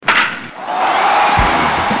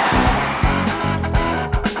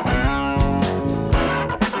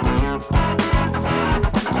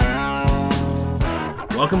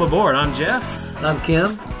aboard. I'm Jeff. I'm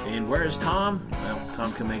Kim. And where is Tom? Well,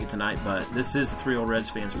 Tom couldn't make it tonight, but this is the 3-0 Reds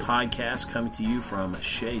Fans podcast coming to you from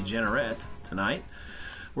Shea Jeanneret tonight.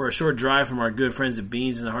 We're a short drive from our good friends at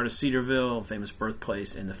Beans in the heart of Cedarville, famous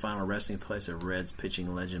birthplace and the final resting place of Reds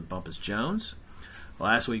pitching legend Bumpus Jones.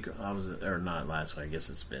 Last week, I guess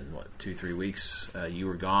it's been, 2-3 weeks. You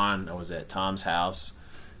were gone. I was at Tom's house,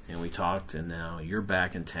 and we talked, and now you're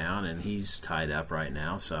back in town, and he's tied up right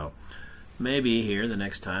now, so maybe here the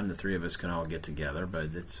next time the three of us can all get together, but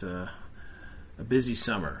it's a busy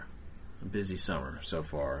summer so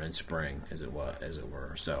far, and spring as it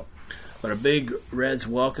were. So, but a big Reds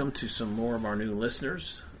welcome to some more of our new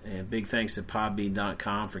listeners, and big thanks to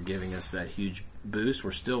Podbean.com for giving us that huge boost. We're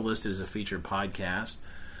still listed as a featured podcast.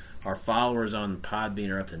 Our followers on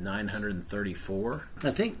Podbean are up to 934.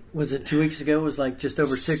 I think, was it 2 weeks ago? It was like just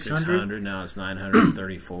over 600? 600, now it's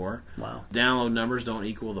 934. Wow. Download numbers don't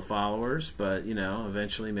equal the followers, but,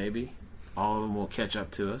 eventually maybe all of them will catch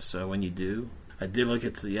up to us. So when you do, I did look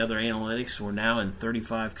at the other analytics. We're now in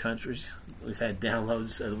 35 countries. We've had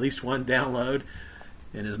downloads, at least one download,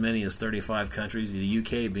 in as many as 35 countries, the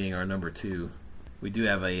UK being our number 2. We do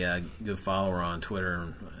have a good follower on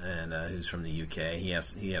Twitter and who's from the UK. He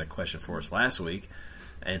had a question for us last week.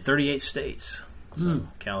 And 38 states. So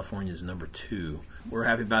California's number 2. We're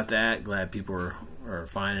happy about that. Glad people are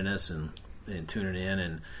finding us and tuning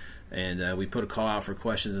in. And we put a call out for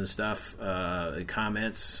questions and stuff,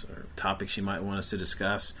 comments, or topics you might want us to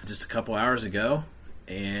discuss just a couple hours ago.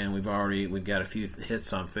 And we've got a few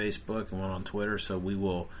hits on Facebook and one on Twitter, so we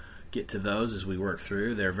will get to those as we work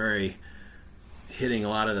through. They're very hitting a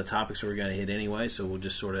lot of the topics we're going to hit anyway, so we'll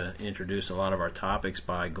just sort of introduce a lot of our topics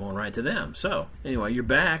by going right to them. So, anyway, you're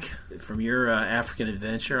back from your African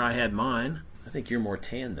adventure. I had mine. I think you're more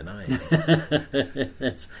tan than I am.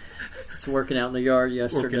 It's working out in the yard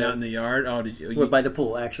yesterday. Working out in the yard? Oh, did you? We're by the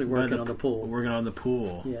pool, actually, working on the pool. Working on the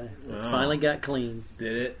pool. Yeah, it's finally got clean.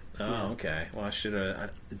 Did it? Oh, yeah. Okay. Well, I should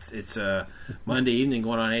have. It's Monday evening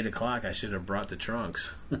going on 8 o'clock. I should have brought the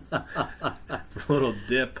trunks for a little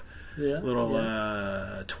dip.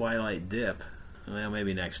 Yeah, Twilight dip. Well,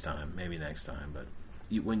 maybe next time. But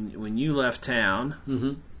when you left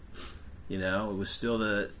town, it was still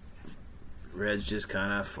the Reds just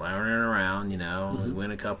kind of flowering around. We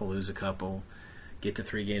win a couple, lose a couple, get to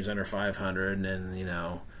 3 games under 500, and then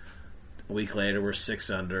a week later we're 6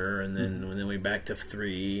 under, and then we back to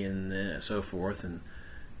 3, and then so forth,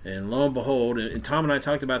 and lo and behold, and Tom and I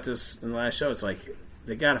talked about this in the last show. It's like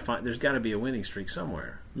there's got to be a winning streak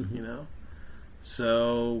somewhere.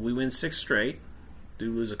 So we win 6 straight,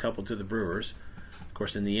 do lose a couple to the Brewers. Of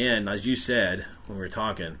course, in the end, as you said when we were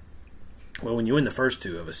talking, well, when you win the first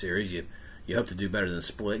 2 of a series, you hope to do better than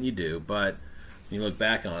split, and you do. But when you look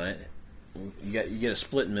back on it, you get a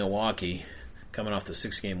split in Milwaukee, coming off the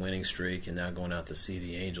 6-game winning streak, and now going out to see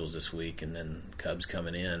the Angels this week, and then Cubs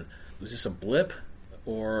coming in. Was this a blip,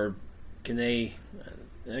 or can they?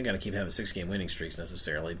 They're not going to keep having 6-game winning streaks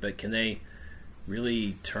necessarily, but can they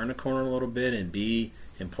really turn a corner a little bit and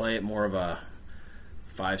play at more of a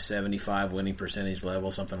 575 winning percentage level,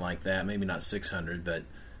 something like that? Maybe not 600, but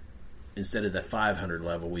instead of the 500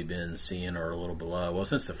 level we've been seeing, or a little below. Well,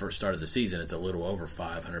 since the first start of the season, it's a little over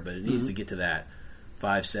 500, but it needs to get to that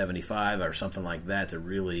 575 or something like that to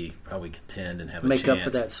really probably contend and have a chance. Make up for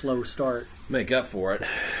that slow start. Make up for it.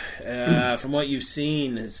 From what you've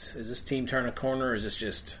seen, is this team turn a corner, or is this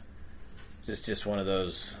just one of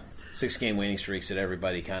those 6-game winning streaks that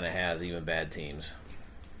everybody kind of has, even bad teams?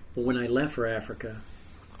 Well, when I left for Africa,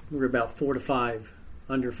 we were about 4 to 5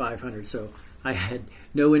 under 500, so I had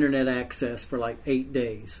no internet access for like 8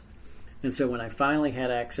 days. And so when I finally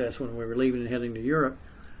had access when we were leaving and heading to Europe,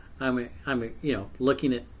 I'm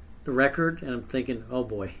looking at the record, and I'm thinking, oh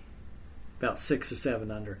boy, about 6 or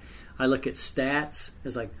 7 under. I look at stats,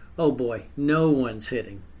 it's like, oh boy, no one's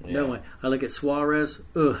hitting. Yeah. No one. I look at Suarez,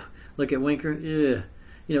 ugh. Look at Winker, ugh.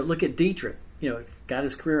 Look at Dietrich. Got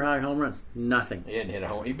his career high home runs. Nothing. He didn't hit a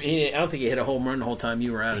home. I don't think he hit a home run the whole time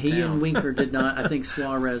you were out of town. He and Winker did not. I think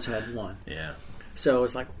Suarez had 1. Yeah. So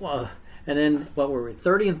it's like, whoa. And then what were we?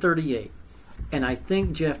 30 and 38. And I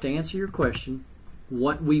think, Jeff, to answer your question,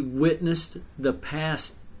 what we witnessed the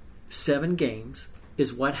past 7 games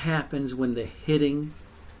is what happens when the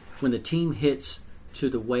team hits to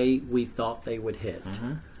the way we thought they would hit.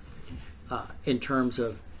 In terms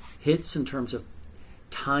of hits, in terms of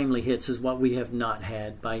timely hits, is what we have not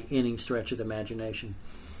had by any stretch of the imagination.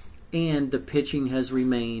 And the pitching has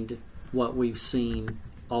remained what we've seen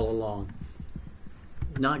all along.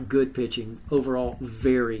 Not good pitching, overall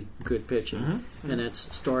very good pitching. And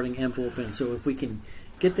that's starting and bullpen. So if we can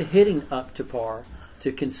get the hitting up to par,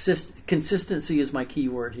 to consistency is my key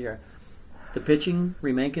word here. The pitching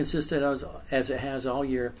remain consistent as it has all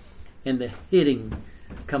year, and the hitting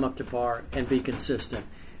come up to par and be consistent.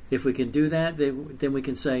 If we can do that, then we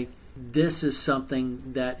can say this is something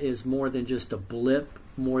that is more than just a blip,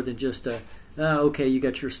 more than just okay, you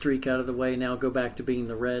got your streak out of the way, now go back to being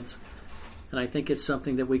the Reds. And I think it's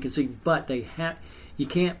something that we can see. But you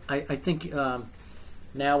can't, I think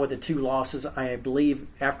now with the 2 losses, I believe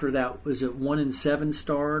after that, was it 1-7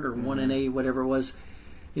 start or 1-8, whatever it was,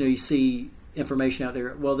 you see information out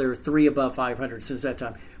there, well, there are 3 above 500 since that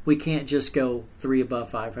time. We can't just go 3 above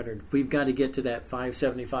 500. We've got to get to that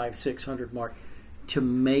 575, 600 mark to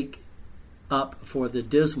make up for the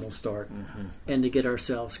dismal start and to get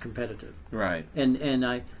ourselves competitive. Right. And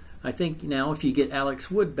I think now if you get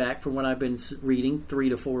Alex Wood back, from what I've been reading, 3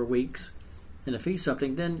 to 4 weeks, and if he's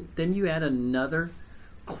something, then you add another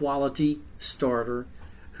quality starter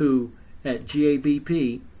who at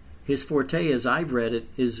GABP, his forte, as I've read it,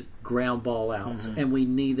 is ground ball outs, and we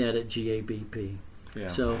need that at GABP. Yeah.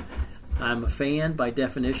 So I'm a fan. By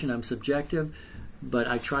definition, I'm subjective, but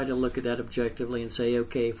I try to look at that objectively and say,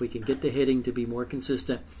 okay, if we can get the hitting to be more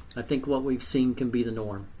consistent, I think what we've seen can be the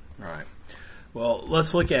norm. All right. Well,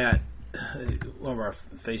 let's look at one of our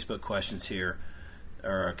Facebook questions here,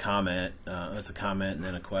 or a comment. It's a comment and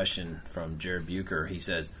then a question from Jared Bucher. He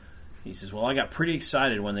says, well, I got pretty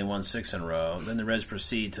excited when they won 6 in a row. Then the Reds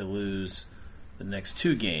proceed to lose the next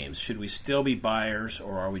 2 games. Should we still be buyers,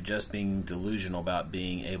 or are we just being delusional about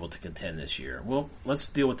being able to contend this year? Well, let's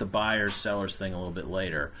deal with the buyers-sellers thing a little bit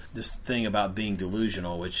later. This thing about being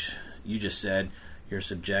delusional, which you just said, you're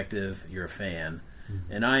subjective, you're a fan,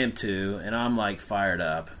 and I am too, and I'm like fired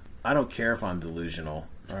up. I don't care if I'm delusional,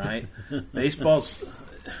 all right? Baseball's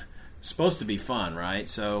supposed to be fun, right?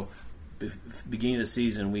 So beginning of the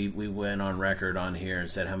season, we went on record on here and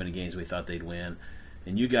said how many games we thought they'd win.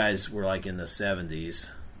 And you guys were like in the 70s.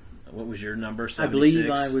 What was your number? 76? I believe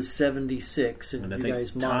I was 76, and I you think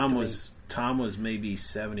guys mocked Tom was maybe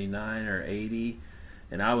 79 or 80,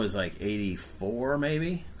 and I was like 84,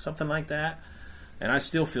 maybe something like that. And I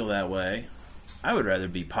still feel that way. I would rather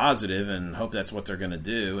be positive and hope that's what they're going to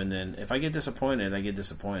do. And then if I get disappointed, I get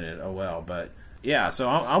disappointed. Oh well. But yeah, so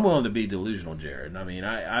I'm willing to be delusional, Jared. I mean,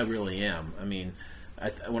 I really am. I mean,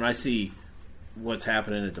 when I see what's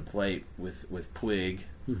happening at the plate with Puig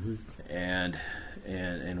and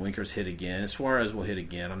Winker's hit again, and Suarez will hit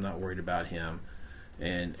again. I'm not worried about him.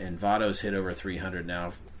 And Votto's hit over 300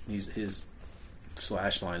 now. His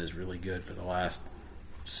slash line is really good for the last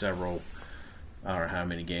several, I don't know how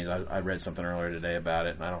many games. I read something earlier today about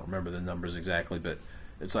it, and I don't remember the numbers exactly, but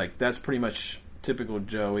it's like that's pretty much typical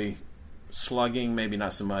Joey. Slugging, maybe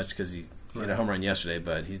not so much because he hit a home run yesterday,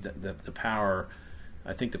 but he's the power.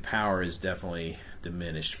 I think the power is definitely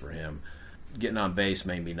diminished for him. Getting on base,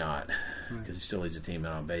 maybe not, because he still leads the team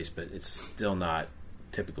on base, but it's still not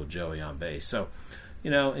typical Joey on base. So,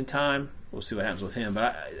 in time, we'll see what happens with him.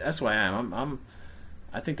 But that's who I am.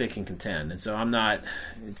 I think they can contend, and so I'm not.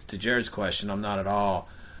 To Jared's question, I'm not at all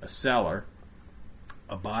a seller.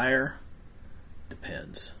 A buyer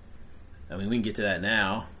depends. I mean, we can get to that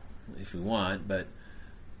now if we want, but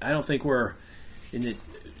I don't think we're in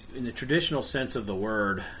the traditional sense of the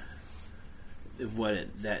word, of what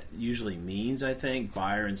that usually means. I think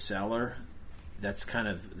buyer and seller, that's kind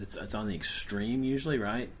of it's on the extreme usually,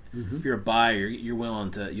 right? If you're a buyer, you're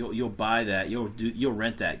willing to you'll buy that, you'll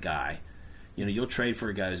rent that guy, you'll trade for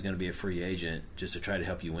a guy who's going to be a free agent just to try to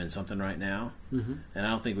help you win something right now. And I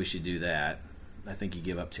don't think we should do that. I think you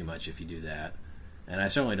give up too much if you do that, and I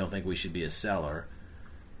certainly don't think we should be a seller.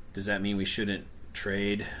 Does that mean we shouldn't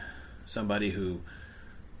trade somebody who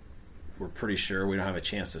we're pretty sure we don't have a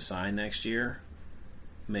chance to sign next year?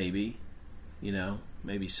 Maybe,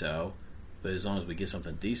 maybe so. But as long as we get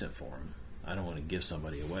something decent for him, I don't want to give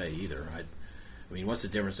somebody away either. I mean, what's the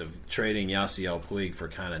difference of trading Yasiel Puig for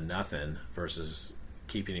kind of nothing versus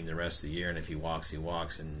keeping him the rest of the year? And if he walks,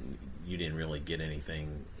 and you didn't really get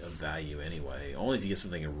anything of value anyway. Only if you get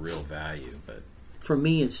something of real value. But for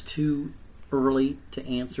me, it's too early to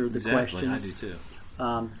answer the question. I do too.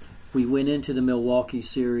 We went into the Milwaukee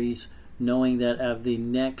series knowing that out of the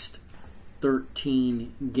next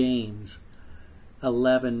 13 games,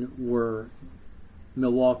 11 were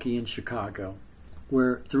Milwaukee and Chicago.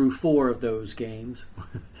 We're through 4 of those games.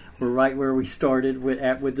 We're right where we started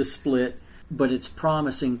with the split, but it's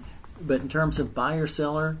promising. But in terms of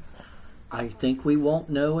buyer-seller, I think we won't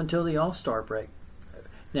know until the All-Star break.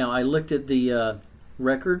 Now, I looked at the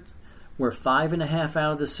record. We're 5.5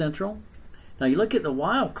 out of the Central. Now, you look at the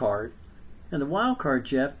wild card, and the wild card,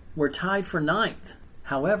 Jeff, we're tied for 9th.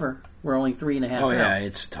 However, we're only 3.5 out. Oh, yeah,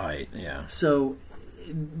 it's tight, yeah. So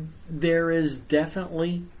there is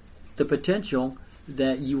definitely the potential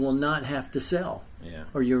that you will not have to sell. Yeah.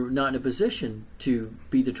 Or you're not in a position to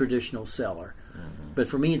be the traditional seller. Mm-hmm. But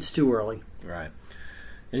for me, it's too early. Right.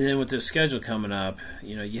 And then with the schedule coming up,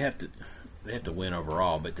 they have to win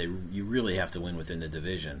overall, but you really have to win within the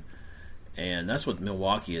division. And that's what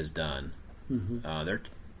Milwaukee has done. Mm-hmm.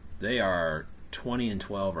 They are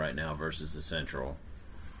 20-12 right now versus the Central.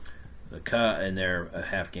 And they're a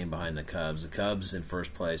half game behind the Cubs. The Cubs in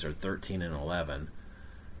first place are 13-11.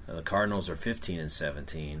 The Cardinals are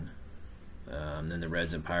 15-17. Then the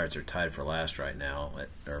Reds and Pirates are tied for last right now,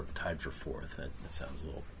 or tied for fourth. That sounds a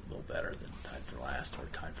little better than tied for last or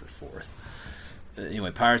tied for fourth.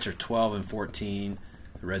 Anyway, Pirates are 12-14.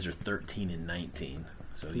 The Reds are 13-19.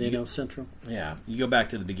 So Central. Yeah, you go back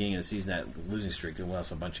to the beginning of the season, that losing streak. We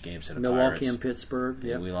lost a bunch of games to the Milwaukee Pirates. and Pittsburgh.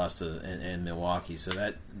 Yeah, we lost to and Milwaukee. So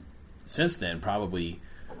that since then probably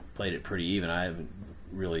played it pretty even. I haven't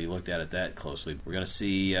really looked at it that closely. We're going to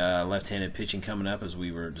see left-handed pitching coming up, as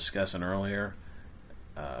we were discussing earlier,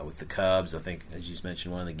 with the Cubs. I think, as you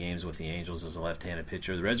mentioned, one of the games with the Angels is a left-handed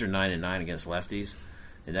pitcher. The Reds are 9-9 against lefties,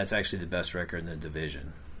 and that's actually the best record in the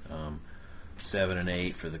division.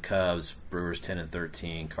 7-8 for the Cubs, Brewers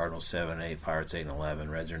 10-13, Cardinals 7-8, Pirates 8-11,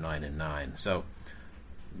 Reds are 9-9. So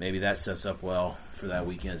maybe that sets up well for that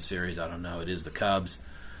weekend series. I don't know. It is the Cubs.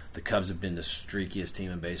 The Cubs have been the streakiest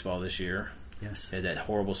team in baseball this year. Yes. They had that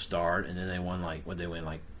horrible start, and then they won like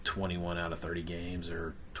 21 out of 30 games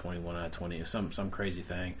or 21 out of 20, some crazy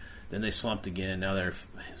thing. Then they slumped again. Now they're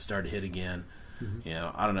starting to hit again. Mm-hmm.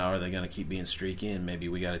 I don't know. Are they going to keep being streaky, and maybe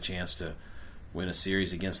we got a chance to win a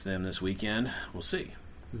series against them this weekend? We'll see.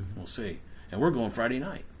 Mm-hmm. We'll see. And we're going Friday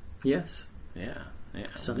night. Yes. Yeah.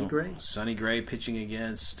 Sonny Gray. Sonny Gray pitching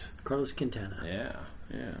against Carlos Quintana.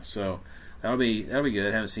 Yeah. So that'll be good.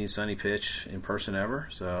 I haven't seen Sonny pitch in person ever,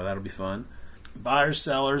 so that'll be fun. Buyers,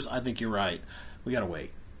 sellers, I think you're right. We got to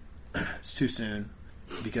wait. It's too soon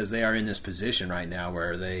because they are in this position right now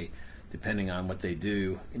where they, depending on what they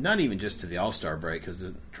do, not even just to the All-Star break, because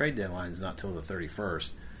the trade deadline is not till the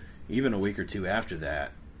 31st. Even a week or two after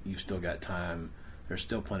that, you've still got time. There's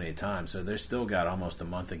still plenty of time. So they've still got almost a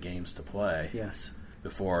month of games to play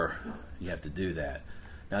before you have to do that.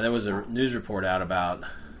 Now, there was a news report out about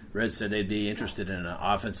Reds said they'd be interested in an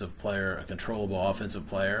offensive player, a controllable offensive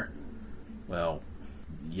player. Well,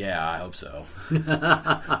 yeah, I hope so.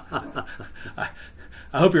 I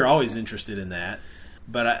hope you're always interested in that.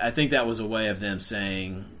 But I think that was a way of them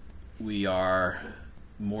saying we are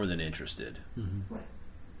more than interested. Mm-hmm.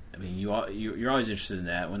 I mean, you're always interested in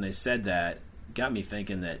that. When they said that, it got me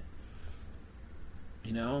thinking that,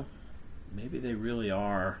 maybe they really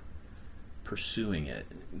are pursuing it.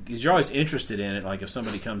 Because you're always interested in it. Like if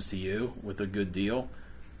somebody comes to you with a good deal,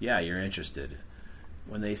 yeah, you're interested.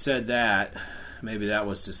 When they said that, maybe that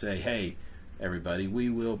was to say, hey, everybody,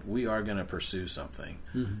 we are going to pursue something.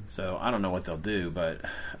 Mm-hmm. So I don't know what they'll do, but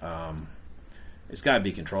it's got to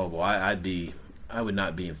be controllable. I would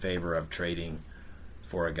not be in favor of trading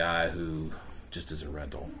for a guy who just is a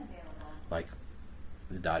rental, like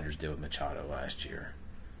the Dodgers did with Machado last year.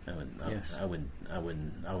 I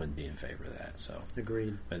wouldn't be in favor of that. So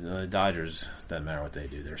agreed. But the Dodgers, doesn't matter what they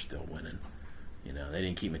do, they're still winning. They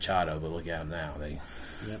didn't keep Machado, but look at them now.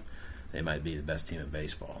 They might be the best team in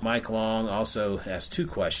baseball. Mike Long also asked two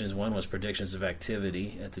questions. One was predictions of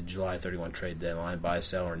activity at the July 31 trade deadline, buy,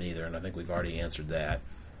 sell, or neither, and I think we've already answered that.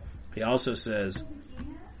 He also says,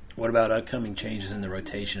 what about upcoming changes in the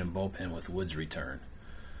rotation and bullpen with Wood's return?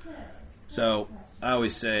 So I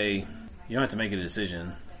always say you don't have to make a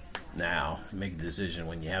decision now. You make a decision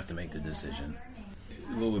when you have to make the decision.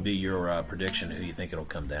 What would be your prediction of who you think it'll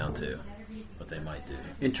come down to? What they might do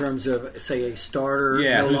in terms of, say, a starter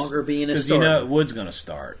no longer being a starter. Because Wood's going to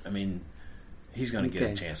start. I mean, he's going to get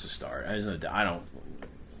a chance to start. I don't.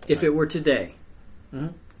 If it were today,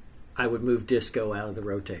 I would move Disco out of the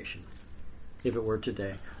rotation. If it were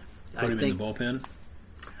today, put him in the bullpen.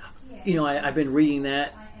 I've been reading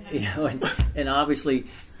that, and obviously,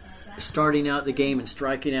 starting out the game and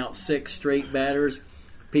striking out 6 straight batters.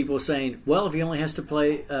 People saying, well, if he only has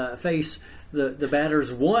to face the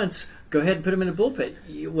batters once, go ahead and put him in a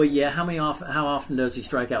bullpen. Well, yeah, how often does he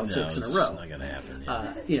strike out 6 in a row? It's not going to happen.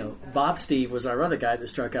 Yeah. Bob Steve was our other guy that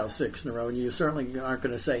struck out 6 in a row, and you certainly aren't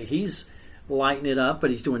going to say he's lighting it up,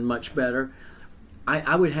 but he's doing much better.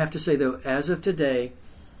 I would have to say, though, as of today,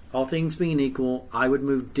 all things being equal, I would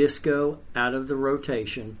move Disco out of the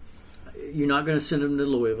rotation. You're not going to send him to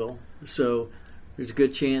Louisville, so there's a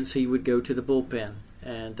good chance he would go to the bullpen.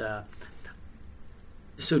 And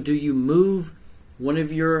so do you move one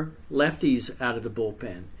of your lefties out of the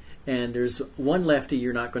bullpen? And there's one lefty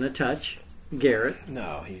you're not going to touch, Garrett.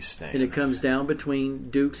 No, he's staying. And it comes down between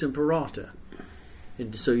Dukes and Peralta.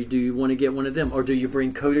 And so do you want to get one of them, or do you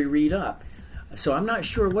bring Cody Reed up? So I'm not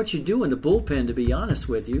sure what you do in the bullpen, to be honest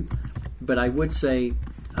with you. But I would say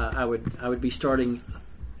I would be starting,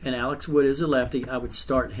 and Alex Wood is a lefty. I would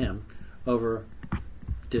start him over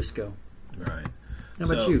Disco. Right. How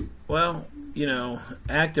about you? Well,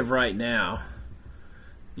 active right now,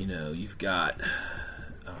 you've got,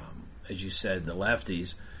 as you said, the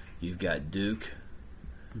lefties. You've got Duke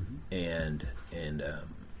and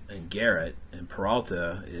Garrett, and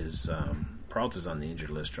Peralta's on the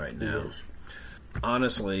injured list right now.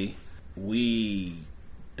 Honestly, we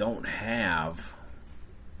don't have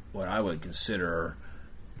what I would consider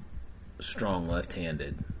a strong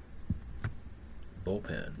left-handed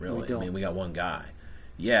bullpen. Really, I mean, we got one guy.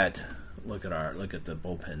 Yet, look at the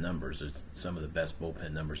bullpen numbers. It's some of the best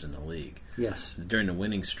bullpen numbers in the league. Yes. During the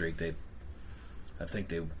winning streak, I think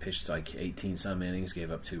they pitched like 18 some innings,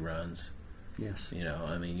 gave up 2 runs. Yes.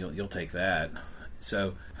 I mean, you'll take that.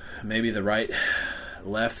 So maybe the right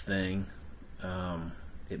left thing,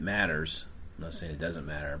 it matters. I'm not saying it doesn't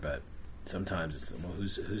matter, but sometimes it's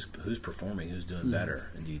who's performing, who's doing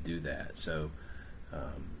better, and do you do that? So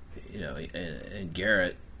and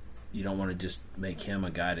Garrett, you don't want to just make him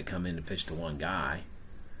a guy to come in to pitch to one guy.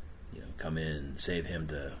 Come in, save him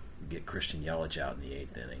to get Christian Yelich out in the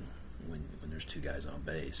 8th inning when there's 2 guys on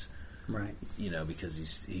base. Right. Because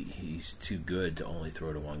he's too good to only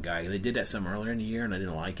throw to one guy. They did that some earlier in the year, and I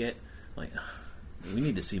didn't like it. Like, we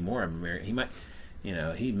need to see more of him. He might,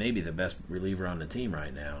 he may be the best reliever on the team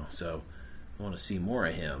right now. So I want to see more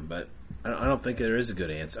of him. But I don't think there is a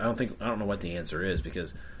good answer. I don't know what the answer is,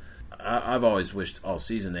 because I've always wished all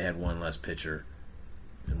season they had one less pitcher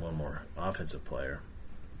and one more offensive player.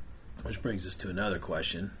 Which brings us to another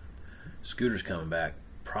question. Scooter's coming back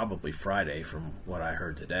probably Friday, from what I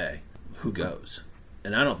heard today. Who goes?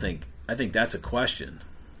 And I think that's a question.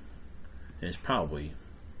 And it's probably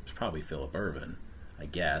Phillip Ervin, I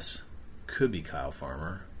guess. Could be Kyle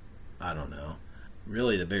Farmer. I don't know.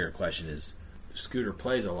 Really, the bigger question is, Scooter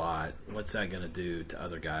plays a lot. What's that going to do to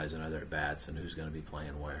other guys and other at-bats, and who's going to be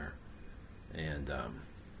playing where? And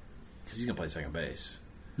because he's going to play second base,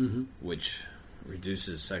 which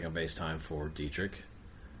reduces second base time for Dietrich,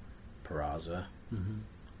 Peraza.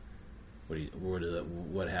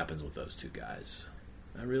 What happens with those 2 guys?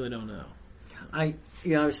 I really don't know. I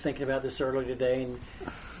was thinking about this earlier today, and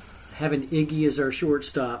having Iggy as our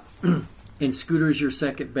shortstop and Scooter as your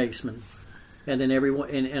second baseman, and then everyone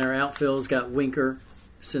and our outfield's got Winker,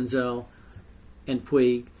 Senzel, and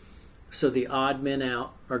Puig. So the odd men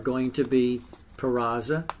out are going to be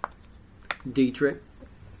Peraza, Dietrich,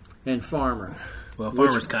 and Farmer. Well,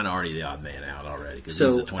 Farmer's kind of already the odd man out already, because so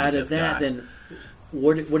he's the 25th out of that, guy. then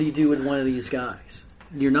what do you do with one of these guys?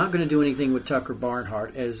 You're not going to do anything with Tucker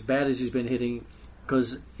Barnhart, as bad as he's been hitting,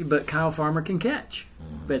 but Kyle Farmer can catch.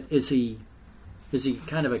 But is he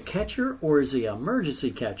kind of a catcher, or is he an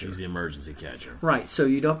emergency catcher? He's the emergency catcher. Right, so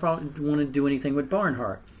you don't probably want to do anything with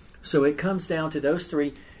Barnhart. So it comes down to those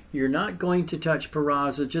 3. You're not going to touch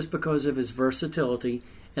Peraza just because of his versatility.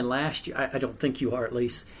 And last year, I don't think you are, at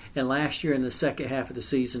least. And last year in the second half of the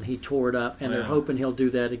season, he tore it up, and they're hoping he'll do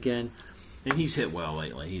that again. And he's hit well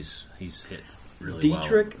lately. He's hit really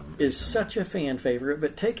Dietrich well. is such a fan favorite,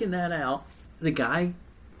 but taking that out, the guy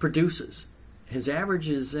produces. His average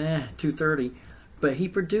is 230, but he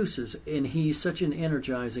produces, and he's such an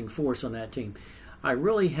energizing force on that team. I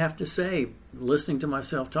really have to say, listening to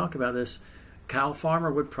myself talk about this, Kyle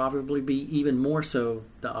Farmer would probably be even more so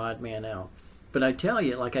the odd man out. But I tell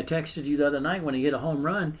you, like I texted you the other night when he hit a home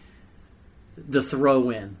run, the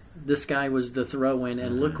throw-in. This guy was the throw-in,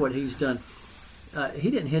 and look what he's done. He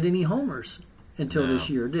didn't hit any homers until this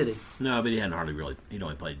year, did he? No, but he hadn't he'd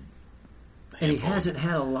only played and he hasn't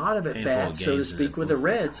had a lot of at-bats, so to speak, with the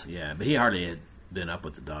Reds. Yeah, but he hardly had been up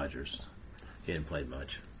with the Dodgers. He hadn't played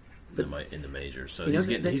much in the majors. So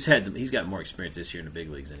he's got more experience this year in the big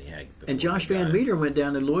leagues than he had before. And Josh Van Meter went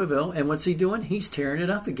down to Louisville, and what's he doing? He's tearing it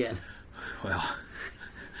up again. Well,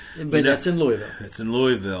 but that's in Louisville. It's in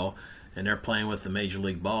Louisville, and they're playing with the Major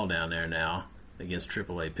League ball down there now against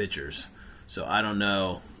AAA pitchers. So I don't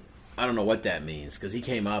know what that means, because he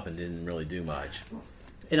came up and didn't really do much.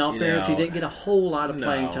 In all fairness, he didn't get a whole lot of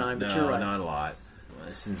playing time, but you're right. Not a lot.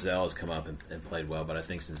 Senzel has come up and played well, but I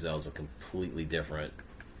think Senzel is a completely different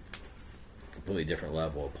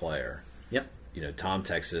level of player. Yep. Tom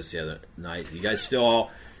texted us the other night. You guys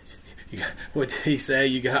still what did he say?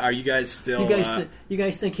 Are you guys still? You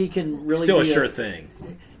guys think he can really still be a sure thing?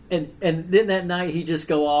 And then that night he just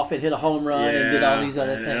go off and hit a home run and did all these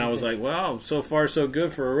other things. And I was like, well, so far so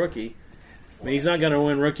good for a rookie. I mean, he's not going to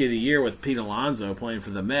win Rookie of the Year with Pete Alonso playing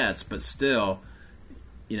for the Mets, but still,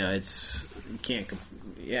 it's you can't.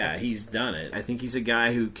 Yeah, he's done it. I think he's a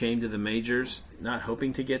guy who came to the majors not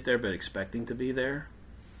hoping to get there, but expecting to be there.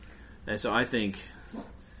 And so I think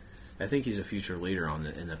he's a future leader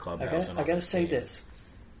in the clubhouse. I got to say this: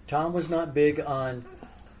 Tom was not big on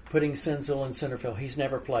putting Senzel in center field. He's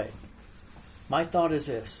never played. My thought is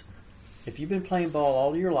this: if you've been playing ball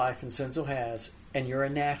all your life, and Senzel has, and you're a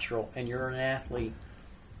natural and you're an athlete,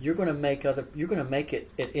 you're going to make it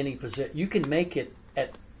at any position. You can make it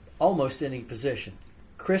at almost any position.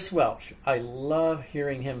 Chris Welch, I love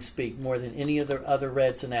hearing him speak more than any of the other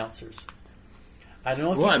Reds announcers. I don't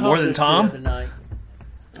know if you caught more than this Tom? the other night.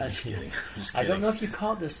 I'm just kidding. I don't know if you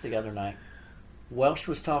caught this the other night. Welch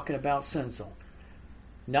was talking about Senzel.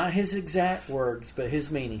 Not his exact words, but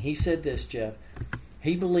his meaning. He said this, Jeff.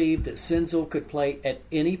 He believed that Senzel could play at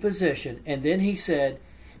any position, and then he said,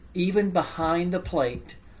 even behind the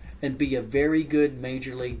plate, and be a very good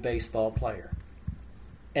Major League Baseball player.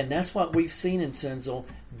 And that's what we've seen in Senzel.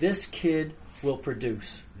 This kid will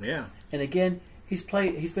produce. Yeah. And again, he's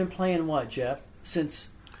been playing what, Jeff? Since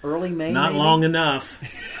early May. Not maybe? long enough.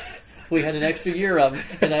 We had an extra year of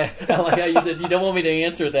him, and I like how you said you don't want me to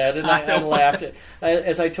answer that, and I laughed.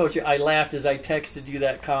 As I told you, I laughed as I texted you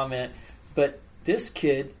that comment. But this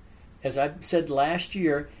kid, as I said last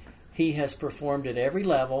year, he has performed at every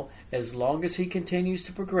level. As long as he continues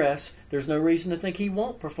to progress, there's no reason to think he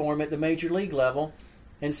won't perform at the major league level.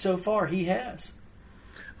 And so far, he has.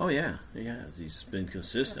 Oh, yeah, he has. He's been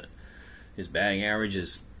consistent. His batting average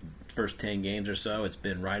is first 10 games or so. It's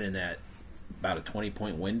been right in that about a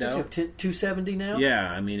 20-point window. Is he up 270 now?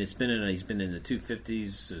 Yeah, I mean, he's been in the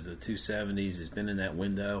 250s, the 270s. He's been in that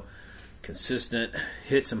window. Consistent.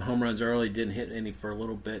 Hit some home runs early. Didn't hit any for a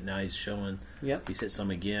little bit. Now he's showing. Yep. He's hit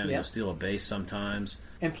some again. Yep. He'll steal a base sometimes.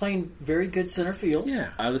 And playing very good center field.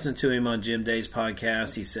 Yeah. I listened to him on Jim Day's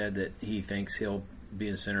podcast. He said that he thinks he'll be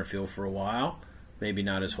in center field for a while. Maybe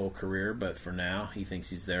not his whole career, but for now, he thinks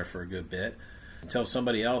he's there for a good bit. Until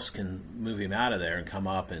somebody else can move him out of there and come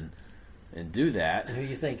up and do that. Who are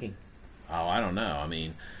you thinking? Oh, I don't know. I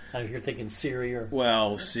mean, You're thinking Siri or...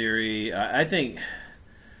 Well, Siri, I think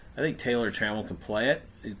Taylor Trammell can play it.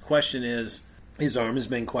 The question is, his arm has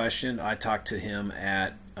been questioned. I talked to him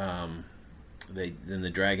at then the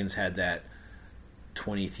Dragons had that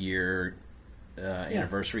 20th year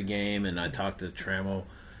anniversary game, and I talked to Trammell.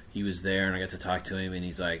 He was there, and I got to talk to him, and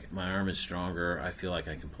he's like, my arm is stronger. I feel like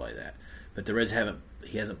I can play that. But the Reds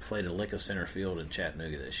he hasn't played a lick of center field in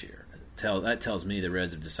Chattanooga this year. That tells me the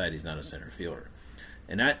Reds have decided he's not a center fielder.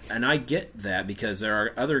 And I get that because there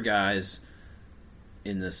are other guys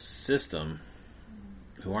in the system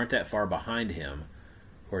who aren't that far behind him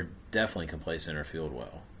who are definitely can play center field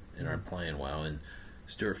well and are playing well. And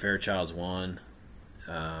Stuart Fairchild's one.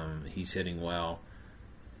 He's hitting well.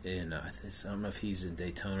 And I don't know if he's in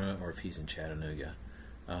Daytona or if he's in Chattanooga.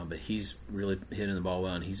 But he's really hitting the ball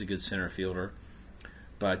well, and he's a good center fielder.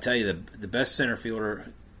 But I tell you, the best center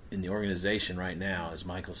fielder in the organization right now is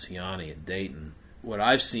Michael Ciani at Dayton. What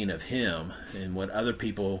I've seen of him and what other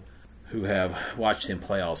people who have watched him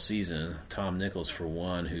play all season, Tom Nichols for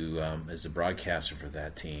one, who is the broadcaster for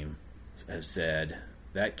that team, has said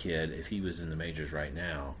that kid, if he was in the majors right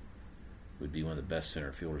now, would be one of the best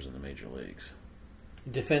center fielders in the major leagues.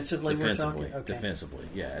 Defensively, we're talking? Okay. Defensively,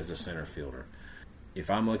 yeah, as a center fielder. If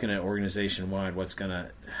I'm looking at organization-wide,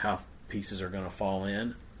 how pieces are going to fall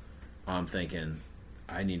in, I'm thinking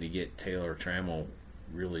I need to get Taylor Trammell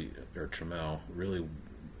really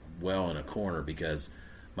well in a corner because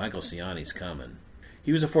Michael Ciani's coming.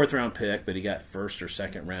 He was a fourth-round pick, but he got first or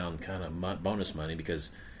second-round kind of bonus money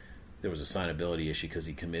because there was a signability issue because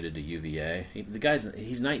he committed to UVA.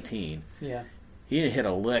 He's 19. Yeah. He didn't hit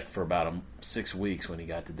a lick for about 6 weeks when he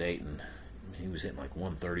got to Dayton. He was hitting like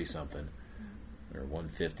 130-something. Or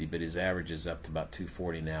 150, but his average is up to about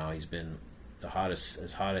 240 now. He's been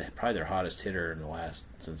probably their hottest hitter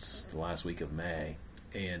since the last week of May,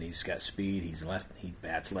 and he's got speed. He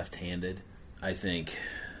bats left-handed. I think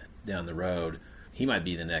down the road he might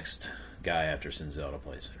be the next guy after Senzel to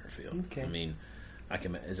play center field. Okay. I mean,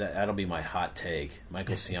 that'll be my hot take.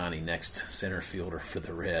 Michael Ciani next center fielder for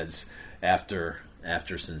the Reds after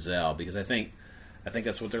Senzel because I think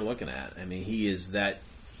that's what they're looking at. I mean, he is that.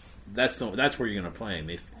 That's where you're going to play him.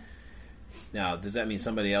 Now, does that mean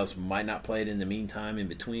somebody else might not play it in the meantime, in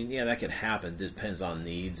between? Yeah, that could happen. It depends on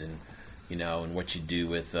needs and and what you do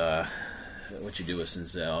with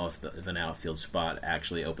Senzel. If an outfield spot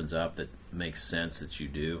actually opens up that makes sense that you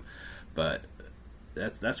do, but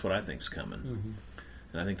that's what I think's coming. Mm-hmm.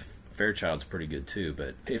 And I think Fairchild's pretty good too,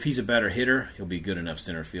 but if he's a better hitter, he'll be good enough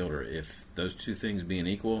center fielder. If those two things being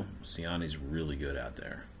equal, Siani's really good out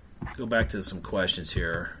there. Go back to some questions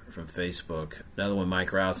here from Facebook. Another one,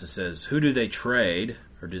 Mike Rouse, that says, who do they trade,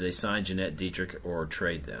 or do they sign Jeanette, Dietrich, or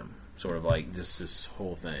trade them? Sort of like this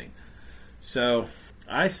whole thing. So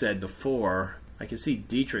I said before, I can see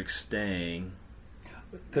Dietrich staying.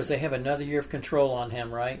 Because they have another year of control on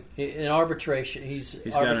him, right? In arbitration, he's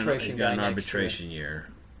got an arbitration year,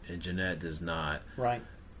 and Jeanette does not. Right.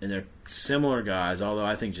 And they're similar guys, although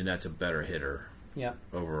I think Jeanette's a better hitter. Yeah.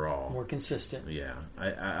 Overall. More consistent. Yeah.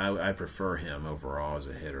 I prefer him overall as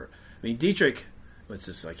a hitter. I mean, Dietrich, what's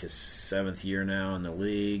this, like his 7th year now in the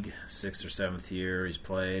league? 6th or 7th year he's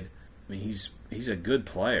played. I mean, he's a good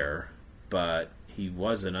player, but he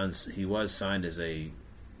was signed as a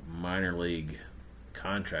minor league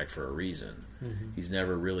contract for a reason. Mm-hmm. He's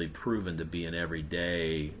never really proven to be an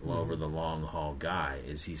everyday, over the long haul guy.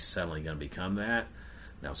 Is he suddenly going to become that?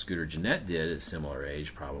 Now, Scooter Jeanette did at a similar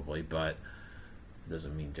age, probably, but it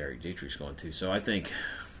doesn't mean Derek Dietrich's going to. So I think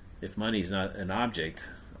if money's not an object,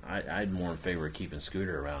 I'd more in favor of keeping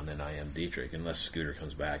Scooter around than I am Dietrich, unless Scooter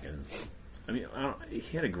comes back. And I mean,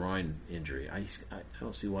 he had a groin injury. I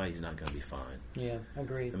don't see why he's not going to be fine. Yeah,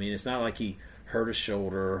 agreed. I mean, it's not like he hurt a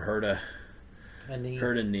shoulder, hurt a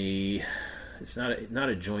knee. It's not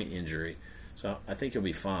a joint injury, so I think he'll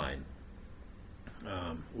be fine.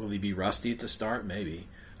 Will he be rusty at the start? Maybe.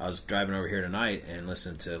 I was driving over here tonight and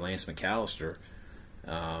listened to Lance McAllister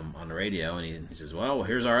on the radio, and he says, "Well,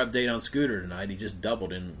 here's our update on Scooter tonight. He just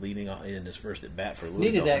doubled in his first at bat for Louisville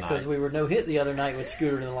Needed that tonight." Because we were no hit the other night with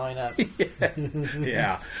Scooter in the lineup.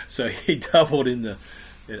 Yeah. So he doubled in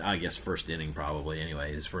I guess first inning probably.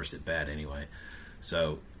 Anyway, his first at bat anyway.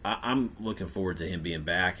 So I'm looking forward to him being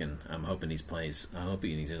back, and I'm hoping he's in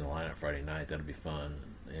the lineup Friday night. That'll be fun.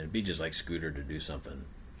 And it'd be just like Scooter to do something.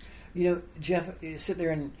 You know, Jeff, sit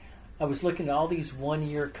there and I was looking at all these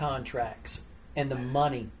 1-year contracts and the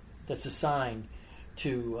money that's assigned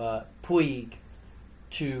to Puig,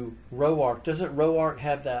 to Roark. Doesn't Roark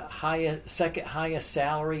have the second highest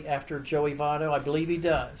salary after Joey Votto? I believe he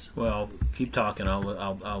does. Well, keep talking. I'll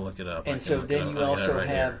look it up. And so then you also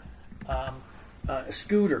have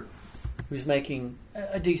Scooter, who's making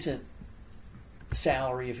a decent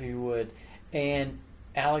salary, if you would, and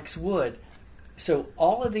Alex Wood. So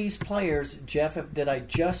all of these players, Jeff, that I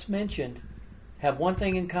just mentioned, have one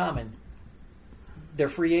thing in common. They're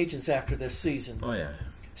free agents after this season. Oh, yeah.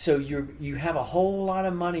 So you have a whole lot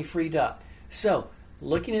of money freed up. So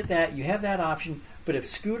looking at that, you have that option. But if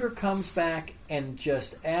Scooter comes back and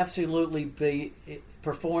just absolutely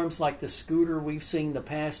performs like the Scooter we've seen the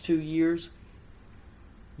past 2 years,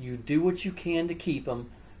 you do what you can to keep him,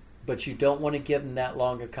 but you don't want to give him that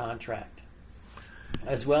long a contract.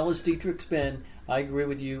 As well as Dietrich's been, I agree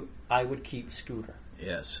with you, I would keep Scooter.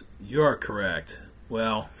 Yes, you are correct.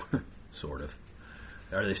 Well, sort of.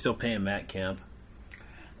 Are they still paying Matt Kemp?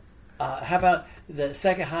 How about the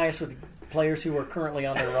second highest with players who are currently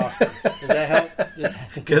on their roster? Does that help?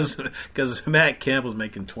 Because Matt Kemp was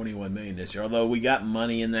making $21 million this year, although we got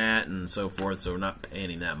money in that and so forth, so we're not paying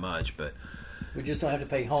him that much. But we just don't have to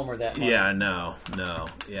pay Homer that much. Yeah, no,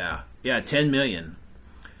 yeah, $10 million.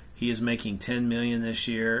 He is making $10 million this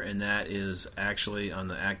year, and that is actually on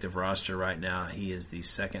the active roster right now. He is the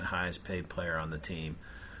second highest paid player on the team.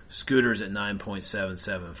 Scooter's at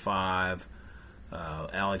 9.775.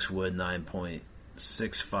 Alex Wood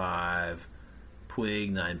 9.65.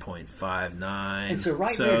 Puig 9.59. And so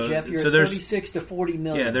there, Jeff, you're at 36 to 40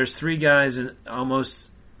 million. Yeah, there's three guys and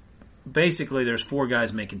basically there's four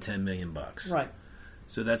guys making $10 million. Right.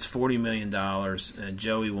 So that's $40 million, and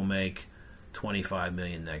Joey will make $25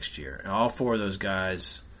 million next year. And all four of those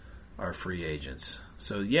guys are free agents.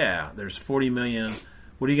 So yeah, there's $40 million.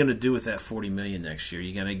 What are you going to do with that $40 million next year?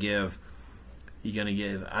 You're going to give.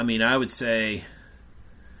 I mean, I would say.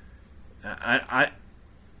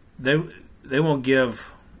 They won't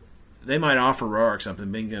give. They might offer Roark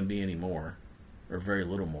something, but ain't going to be any more, or very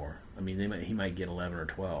little more. I mean, he might get 11 or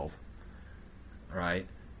 12. Right?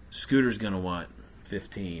 Scooter's going to want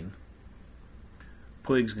 15.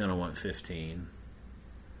 Puig's going to want 15.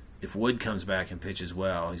 If Wood comes back and pitches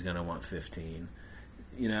well, he's going to want 15.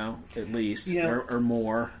 At least, or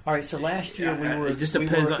more. All right, so last year it just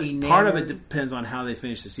depends on. Part of it depends on how they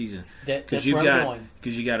finish the season. That's where I'm going.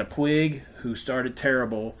 Because you got a Puig who started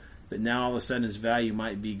terrible, but now all of a sudden his value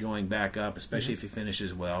might be going back up, especially if he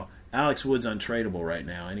finishes well. Alex Wood's untradeable right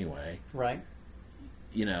now, anyway. Right.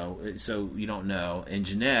 So you don't know. And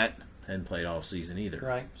Jeanette hadn't played all season either.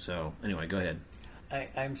 Right. So anyway, go ahead.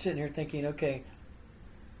 I'm sitting here thinking, okay,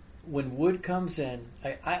 when Wood comes in,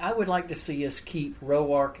 I would like to see us keep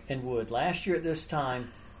Roark and Wood. Last year at this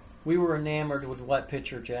time, we were enamored with what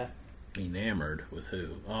pitcher, Jeff? Enamored with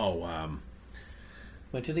who?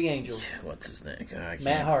 Went to the Angels. What's his name?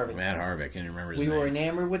 Matt Harvey. Matt Harvey. I can't remember his name. We were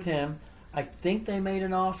enamored with him. I think they made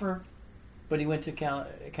an offer, but he went to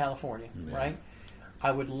California, right?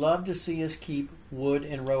 I would love to see us keep Wood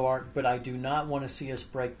and Roark, but I do not want to see us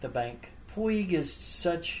break the bank. Puig is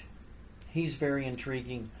he's very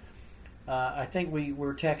intriguing. I think we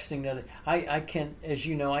were texting the other. I can, as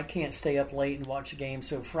you know, I can't stay up late and watch the game.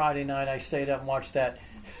 So Friday night I stayed up and watched that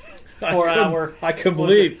 4 hour. I couldn't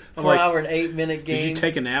believe 4 hour and 8 minute game. Did you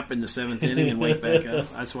take a nap in the 7th inning and wake back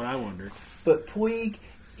up? That's what I wondered. But Puig,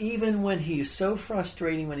 even when he's so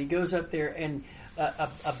frustrating, when he goes up there and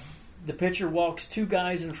the pitcher walks 2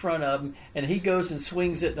 guys in front of him and he goes and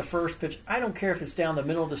swings it the first pitch. I don't care if it's down the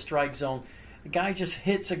middle of the strike zone. The guy just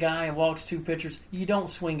hits a guy and walks 2 pitchers. You don't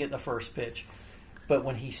swing at the first pitch. But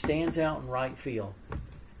when he stands out in right field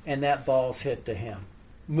and that ball's hit to him,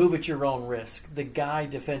 move at your own risk. The guy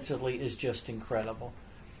defensively is just incredible.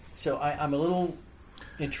 So I'm a little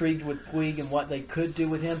intrigued with Puig and what they could do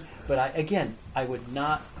with him. But I would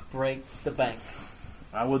not break the bank.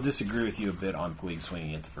 I will disagree with you a bit on Puig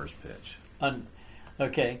swinging at the first pitch.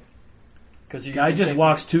 Okay. Because the guy just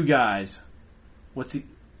walks 2 guys. What's he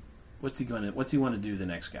want to do to the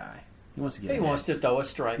next guy? He wants to get. He wants to throw a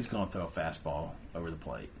strike. He's going to throw a fastball over the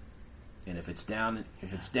plate, and if it's down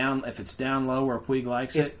low where Puig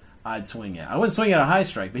likes it, I'd swing it. I wouldn't swing at a high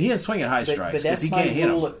strike, but he didn't swing at high strikes because he can't hit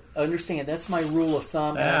him. Understand? That's my rule of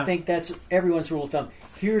thumb, and I think that's everyone's rule of thumb.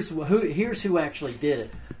 Here's who actually did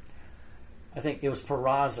it. I think it was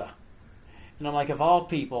Peraza, and I'm like, of all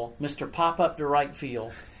people, Mr. Pop up to right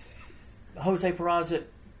field, Jose Peraza,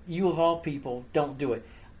 you of all people, don't do it.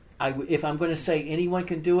 If I'm going to say anyone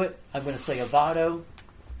can do it, I'm going to say a Votto,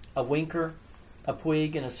 a Winker, a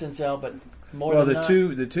Puig, and a Senzel. But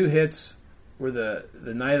the two hits were the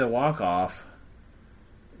night of the walk off.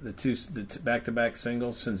 The two back-to-back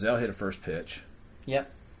singles. Senzel hit a first pitch.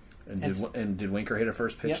 Yep. And did Winker hit a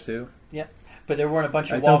first pitch too? Yep. But there weren't a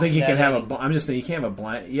bunch of. I walks don't think you in can that have inning. I'm just saying you can't have a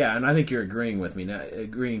blind. Yeah, and I think you're agreeing with me now.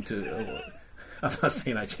 Agreeing to. I'm not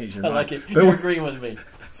saying I changed your mind. I like it. But You're agreeing with me.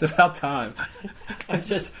 It's about time.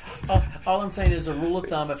 All I'm saying is a rule of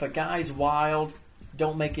thumb: if a guy's wild,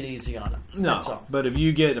 don't make it easy on him. No, that's all. But if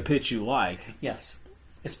you get a pitch you like, yes,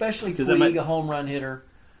 especially Puig, a home run hitter,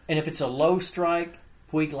 and if it's a low strike,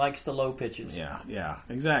 Puig likes the low pitches. Yeah,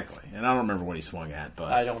 exactly. And I don't remember what he swung at,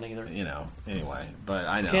 but I don't either. Anyway, but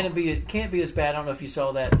I know. Can't be as bad. I don't know if you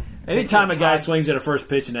saw that. Anytime a guy swings at a first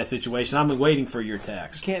pitch in that situation, I'm waiting for your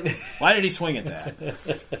text. Can't be. Why did he swing at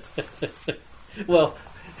that? Well,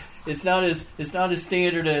 it's not as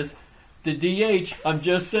standard as the DH. I'm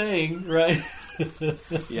just saying, right?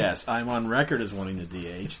 Yes, I'm on record as wanting the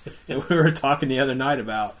DH. And we were talking the other night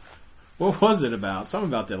about what was it about? Something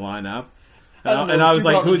about the lineup. And I was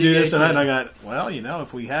like, who do this? And I got,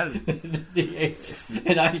 if we had DH.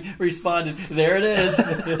 And I responded, there it is.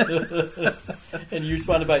 And you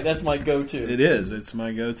responded back, that's my go-to. It is. It's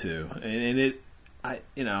my go-to. And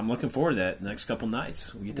I'm looking forward to that next couple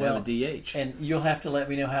nights. We get to have a DH. And you'll have to let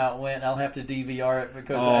me know how it went. I'll have to DVR it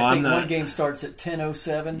because I think one game starts at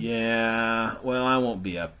 10:07. Yeah. Well, I won't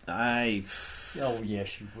be up. Oh,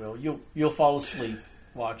 yes, you will. You'll fall asleep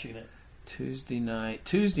watching it. Tuesday night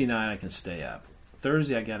I can stay up.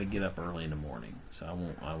 Thursday I got to get up early in the morning, so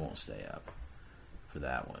I won't stay up for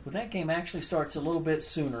that one. Well, that game actually starts a little bit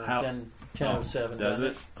sooner than 10:07. Does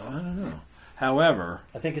it? Oh, I don't know. However,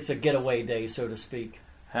 I think it's a getaway day, so to speak.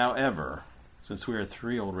 However, since we are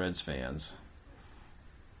 3 old Reds fans,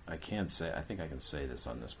 I think I can say this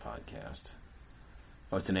on this podcast.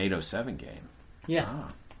 Oh, it's an 8:07 game. Yeah.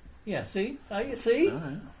 Ah. Yeah. See. All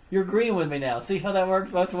right. You're agreeing with me now. See how that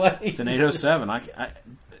works both ways? It's an 8:07. I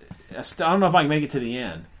don't know if I can make it to the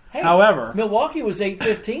end. Hey, however, Milwaukee was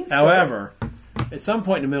 8:15. However, at some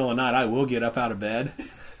point in the middle of the night, I will get up out of bed.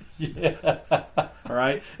 Yeah. All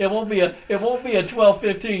right. It won't be a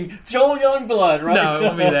 12:15 Joel Youngblood, right? No, it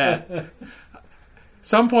won't be that.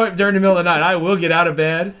 Some point during the middle of the night, I will get out of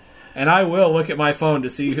bed. And I will look at my phone to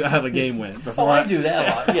see how the game went. I do that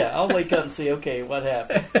a lot. Yeah, I'll wake up and see, okay, what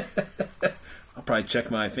happened? I'll probably check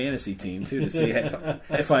my fantasy team, too, to see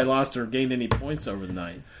if I lost or gained any points over the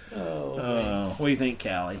night. What do you think,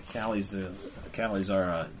 Callie? Callie's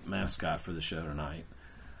our mascot for the show tonight.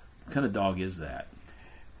 What kind of dog is that?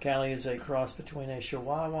 Callie is a cross between a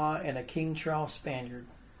Chihuahua and a King Charles Spaniard.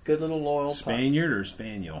 Good little loyal Spaniard or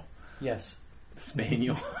Spaniel? Yes.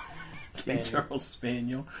 Spaniel. King Charles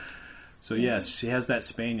Spaniel. So, yes, she has that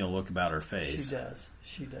spaniel look about her face.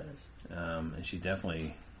 She does. And she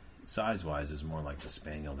definitely size-wise is more like the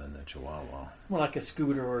Spaniel than the Chihuahua. More like a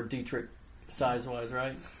Scooter or a Dietrich size-wise,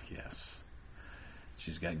 right? Yes.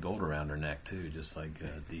 She's got gold around her neck, too, just like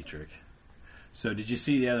Dietrich. So did you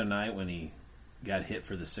see the other night when he got hit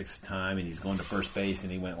for the 6th time and he's going to first base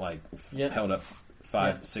and he went held up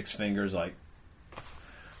 6 fingers like...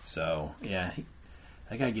 So, yeah,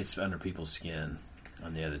 that guy gets under people's skin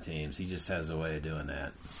on the other teams. He just has a way of doing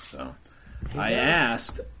that. So I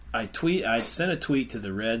sent a tweet to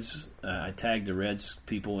the Reds. I tagged the Reds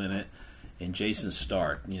people in it, and Jason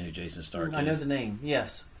Stark. You know who Jason Stark is? I know the name,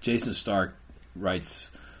 yes. Jason Stark writes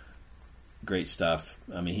great stuff.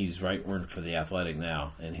 I mean, he's working for The Athletic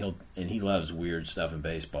now, and he loves weird stuff in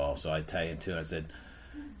baseball. So I tagged him too. I said,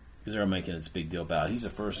 because they're making this big deal about it. He's the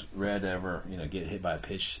first Red ever, get hit by a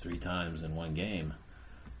pitch 3 times in one game.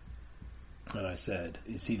 And I said,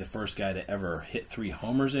 is he the first guy to ever hit 3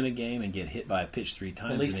 homers in a game and get hit by a pitch 3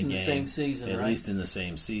 times in a game? At least in the same season, At least in the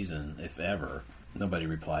same season, if ever. Nobody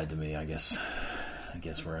replied to me. I guess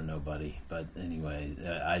we're a nobody. But anyway,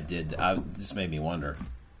 this made me wonder.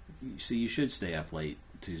 See, you should stay up late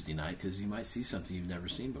Tuesday night because you might see something you've never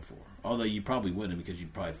seen before. Although you probably wouldn't because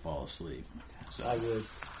you'd probably fall asleep. So I would.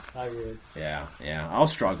 Yeah. I'll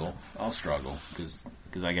struggle because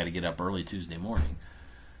I got to get up early Tuesday morning.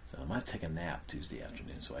 So I might take a nap Tuesday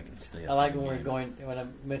afternoon so I can stay up. I like when I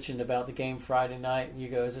mentioned about the game Friday night, and you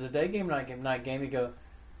go, is it a day game, night game? You go,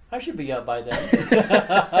 I should be up by then.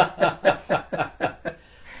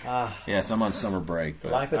 Yes, I'm on summer break.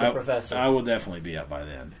 But life of the professor. I will definitely be up by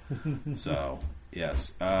then. So,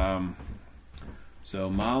 yes. So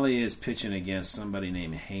Molly is pitching against somebody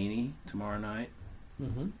named Haney tomorrow night.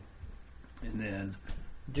 Mm-hmm. And then...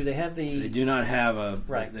 Do they have the... They do not have a...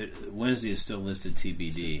 Right. Wednesday is still listed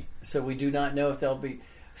TBD. So we do not know if they'll be...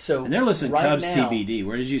 So and they're listing right Cubs now, TBD.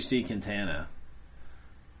 Where did you see Quintana?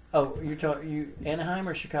 Oh, you're talking Anaheim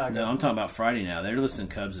or Chicago? No, I'm talking about Friday now. They're listing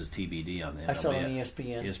Cubs as TBD on the MLB. I saw it on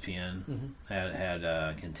ESPN. ESPN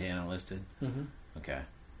had Quintana listed. Mm-hmm. Okay.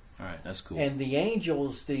 All right, that's cool. And the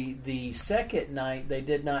Angels, the second night, they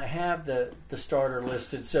did not have the starter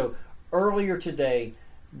listed. So earlier today,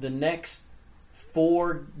 the next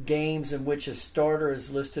 4 games in which a starter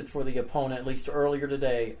is listed for the opponent, at least earlier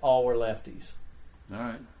today, all were lefties. All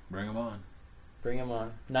right, bring them on. Bring them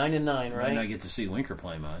on. 9-9, right? Might not get to see Winker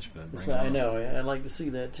play much, but bring I know. I'd like to see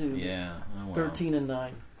that too. Yeah. Oh, well.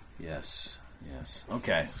 13-9. Yes.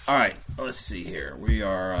 Okay. All right. Let's see here. We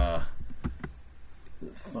are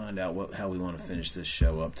let's find out how we want to finish this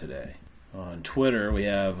show up today. On Twitter, we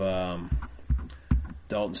have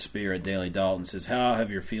Dalton Spear at Daily Dalton says, "How have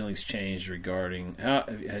your feelings changed regarding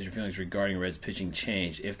Reds pitching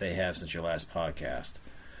changed, if they have, since your last podcast?"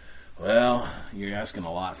 Well, you're asking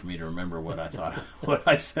a lot for me to remember what I thought, what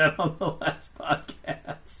I said on the last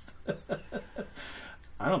podcast.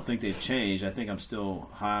 I don't think they've changed. I think I'm still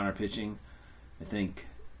high on our pitching. I think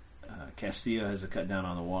Castillo has to cut down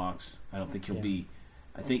on the walks. I don't think he'll be.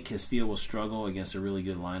 I think Castillo will struggle against a really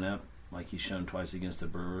good lineup, like he's shown twice against the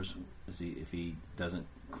Brewers, if he doesn't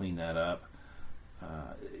clean that up.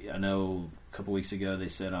 I know a couple weeks ago they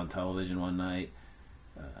said on television one night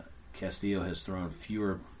Castillo has thrown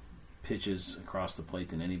fewer pitches across the plate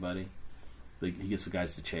than anybody. He gets the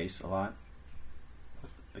guys to chase a lot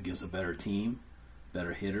against a better team,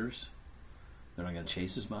 better hitters. They're not going to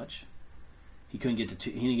chase as much. He didn't get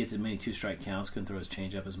to many 2-strike counts. Couldn't throw his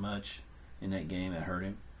changeup as much in that game. That hurt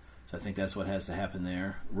him. So I think that's what has to happen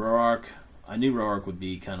there. Roark, I knew Roark would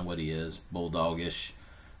be kind of what he is, bulldogish,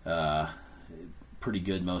 pretty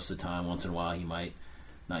good most of the time. Once in a while, he might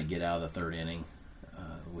not get out of the 3rd inning,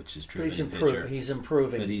 which is true. He's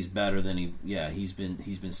improving, but he's better than he's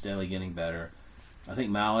been steadily getting better. I think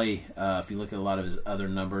Mahle, if you look at a lot of his other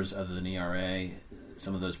numbers other than ERA,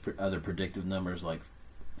 some of those other predictive numbers like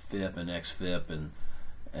FIP and xFIP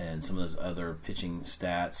and some of those other pitching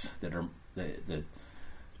stats that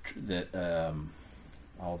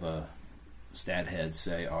all the stat heads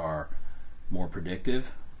say are more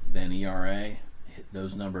predictive than ERA.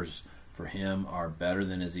 Those numbers for him are better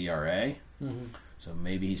than his ERA. Mm-hmm. So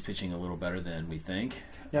maybe he's pitching a little better than we think.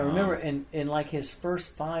 Now remember, in like his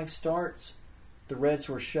first 5 starts, the Reds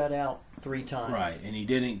were shut out 3 times. Right, and he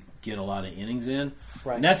didn't get a lot of innings in.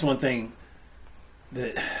 Right. And that's one thing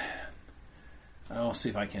that I'll see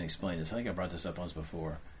if I can explain this. I think I brought this up once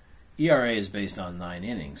before. ERA is based on 9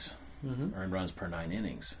 innings, earned runs per 9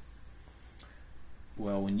 innings.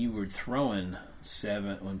 Well, when you were throwing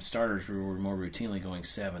 7, when starters were more routinely going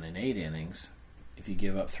 7 and 8 innings, if you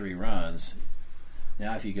give up 3 runs,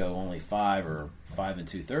 now if you go only 5 or 5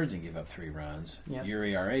 2/3 and give up 3 runs, your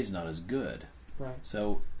ERA is not as good. Right.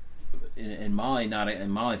 So and Molly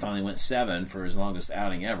finally went 7 for his longest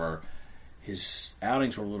outing ever. His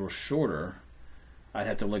outings were a little shorter. I'd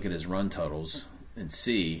have to look at his run totals and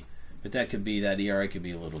see, but that ERA could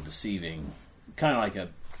be a little deceiving. Kind of like a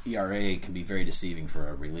ERA can be very deceiving for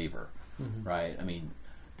a reliever, right? I mean,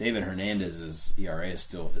 David Hernandez's ERA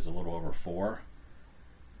is a little over 4,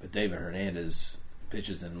 but David Hernandez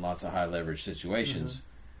pitches in lots of high leverage situations,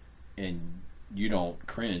 and you don't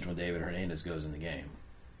cringe when David Hernandez goes in the game.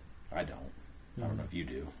 I don't. I don't know if you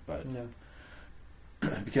do, but No.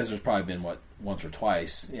 because there's probably been once or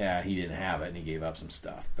twice, he didn't have it and he gave up some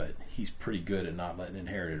stuff, but he's pretty good at not letting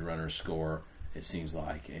inherited runners score, it seems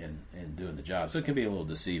like, and doing the job. So it can be a little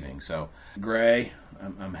deceiving. So Gray,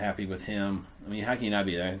 I'm happy with him. I mean, how can you not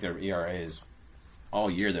be? I think their ERA is all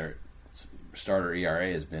year. Their starter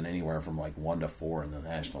ERA has been anywhere from like 1 to 4 in the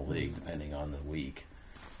National League, depending on the week,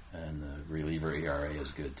 and the reliever ERA is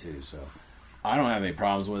good too. So I don't have any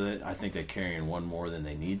problems with it. I think they're carrying one more than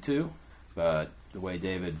they need to, but the way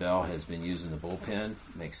David Bell has been using the bullpen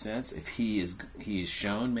makes sense. If he is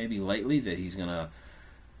shown maybe lately that he's going to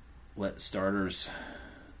let starters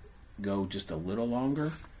go just a little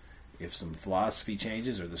longer. If some philosophy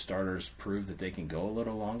changes or the starters prove that they can go a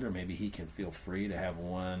little longer, maybe he can feel free to have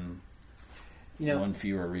one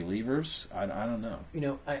fewer relievers. I don't know.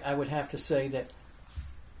 I would have to say that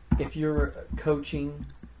if you're coaching,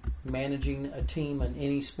 managing a team in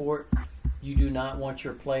any sport, you do not want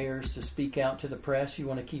your players to speak out to the press. You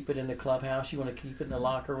want to keep it in the clubhouse. You want to keep it in the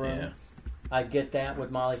locker room. Yeah. I get that with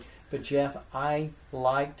Molly. But, Jeff, I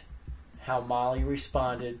liked how Molly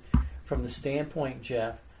responded from the standpoint,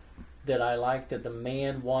 Jeff, that I like that the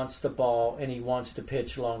man wants the ball and he wants to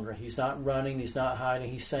pitch longer. He's not running. He's not hiding.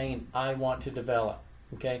 He's saying, I want to develop.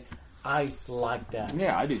 Okay? I like that.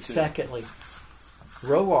 Yeah, I do too. Secondly,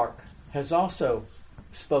 Roark has also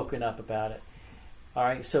spoken up about it. All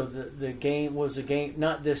right, so the game was a game,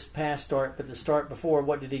 not this past start, but the start before.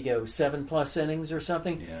 What did he go, 7+ innings or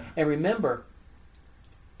something? Yeah. And remember,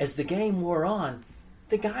 as the game wore on,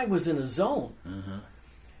 the guy was in a zone. Uh-huh.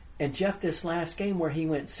 And Jeff, this last game where he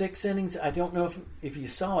went 6 innings, I don't know if you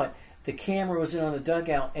saw it, the camera was in on the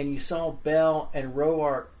dugout, and you saw Bell and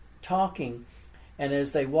Roark talking, and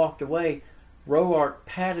as they walked away, Roark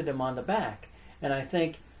patted him on the back. And I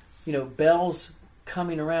think, Bell's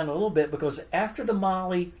coming around a little bit, because after the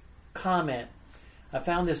Molly comment, I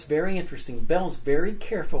found this very interesting. Bell's very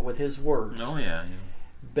careful with his words. Oh, yeah.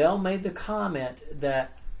 Bell made the comment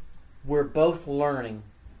that we're both learning,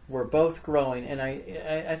 we're both growing, and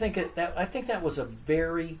I think that was a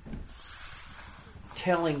very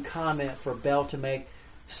telling comment for Bell to make.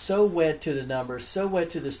 So wed to the numbers, so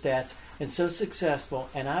wed to the stats, and so successful.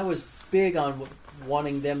 And I was big on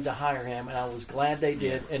wanting them to hire him, and I was glad they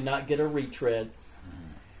did, and not get a retread.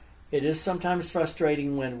 It is sometimes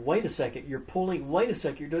frustrating when, wait a second, you're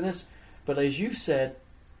doing this. But as you said,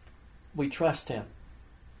 we trust him.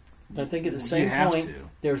 I think at the same point,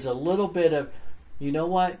 there's a little bit of, you know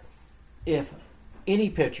what, if any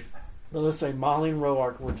pitcher, let's say Molly and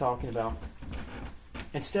Roark we're talking about,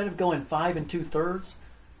 instead of going 5 2/3,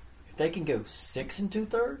 if they can go 6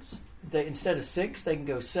 2/3, instead of 6, they can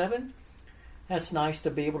go 7. That's nice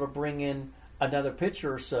to be able to bring in another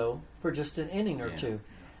pitcher or so for just an inning or two.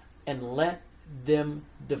 And let them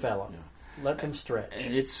develop. Yeah. Let them stretch.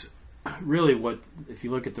 And it's really if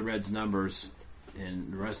you look at the Reds' numbers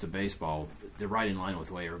and the rest of baseball, they're right in line with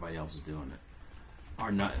the way everybody else is doing it.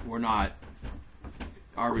 Our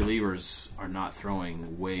relievers are not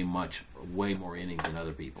throwing way more innings than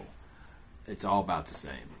other people. It's all about the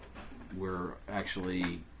same. We're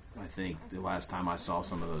actually, I think the last time I saw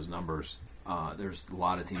some of those numbers, there's a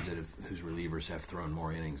lot of teams whose relievers have thrown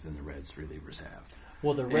more innings than the Reds' relievers have.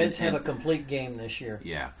 Well, the Reds have a complete game this year.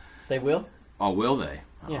 Yeah. They will? Oh, will they?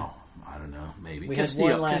 Yeah. Oh, I don't know. Maybe. We had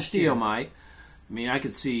one last year. Might. I mean, I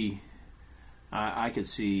could see. Well, I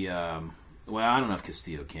don't know if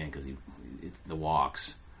Castillo can, because it's the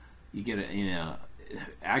walks. You get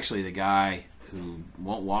actually the guy who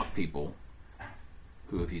won't walk people,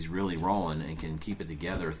 who if he's really rolling and can keep it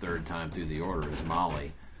together third time through the order, is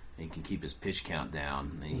Molly, and can keep his pitch count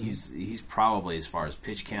down. And he's probably, as far as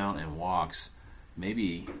pitch count and walks,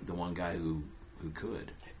 maybe the one guy who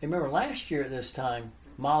could. Remember last year at this time,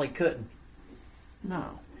 Molly couldn't.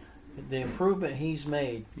 No. The improvement he's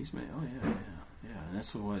made. Oh yeah. And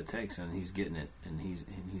that's what it takes, and he's getting it, and he's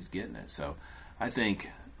getting it. So, I think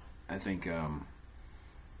they're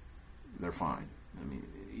fine. I mean,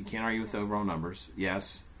 you can't argue with the overall numbers.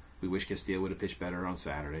 Yes, we wish Castillo would have pitched better on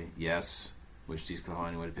Saturday. Yes, wish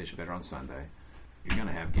DeSclafani would have pitched better on Sunday. you're going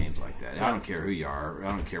to have games like that. I don't care who you are. I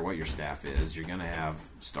don't care what your staff is. You're going to have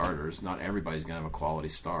starters. Not everybody's going to have a quality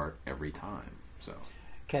start every time. So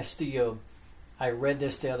Castillo, I read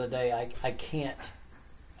this the other day. I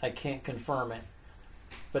can't confirm it,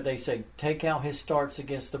 but they say take out his starts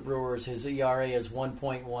against the Brewers. His ERA is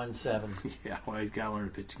 1.17. Yeah, well, he's got to learn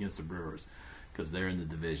to pitch against the Brewers because they're in the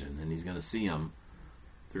division, and he's going to see them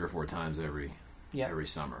 3 or 4 times every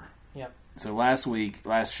summer. Yep. So last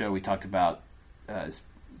show, we talked about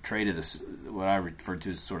trade of what I referred to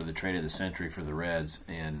as sort of the trade of the century for the Reds,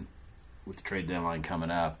 and with the trade deadline coming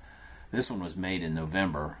up, this one was made in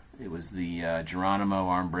November. It was the Geronimo,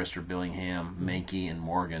 Armbruster, Billingham, Menke, and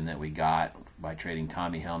Morgan that we got by trading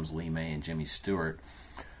Tommy Helms, Lee May, and Jimmy Stewart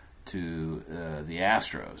to the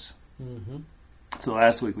Astros. Mm-hmm. So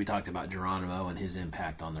last week we talked about Geronimo and his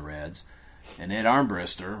impact on the Reds, and Ed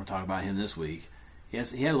Armbruster. We'll talk about him this week.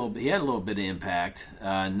 Yes, he had a little bit of impact,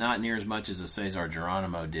 not near as much as a Cesar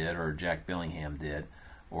Geronimo did, or Jack Billingham did,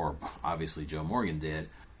 or obviously Joe Morgan did.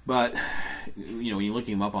 But when you look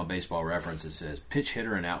him up on Baseball Reference, it says pinch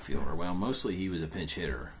hitter and outfielder. Well, mostly he was a pinch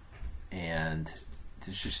hitter, and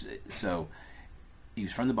it's just so he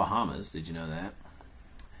was from the Bahamas. Did you know that?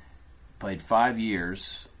 Played 5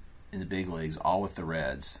 years in the big leagues, all with the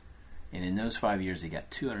Reds, and in those 5 years he got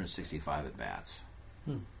 265 at bats.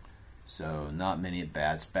 So not many at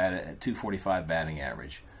bats. Bat at 245 batting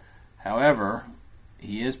average. However,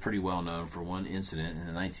 he is pretty well known for one incident in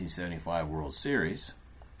the 1975 World Series,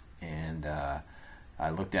 and I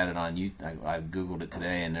looked at it on YouTube. I googled it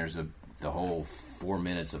today, and there's the whole 4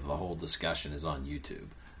 minutes of the whole discussion is on YouTube.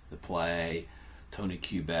 The play, Tony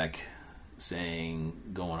Kubek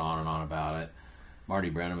going on and on about it. Marty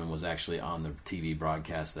Brenneman was actually on the TV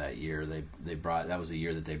broadcast that year. That was the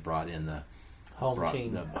year that they brought in the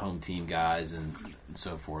home team guys and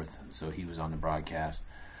so forth. So he was on the broadcast.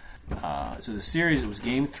 So the series, it was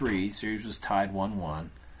Game 3. The series was tied 1-1. It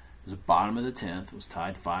was the bottom of the 10th. It was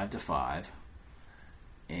tied 5-5.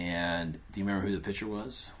 And do you remember who the pitcher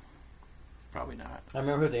was? Probably not. I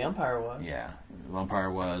remember who the umpire was. Yeah. The umpire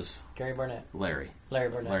was? Gary Barnett. Larry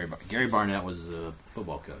Barnett. Gary Barnett was a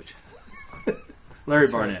football coach. Larry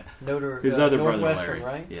Barnett. His other brother, Larry.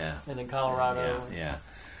 Right? Yeah. And in Colorado. Yeah.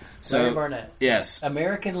 So, Larry Barnett. Yes.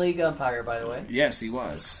 American League umpire, by the way. Yes, he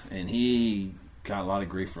was. And he got a lot of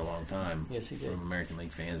grief for a long time. Yes, he did. From American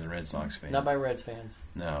League fans and Red Sox fans. Not by Reds fans.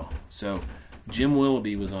 No. So Jim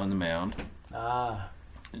Willoughby was on the mound.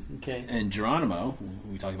 Okay. And Geronimo,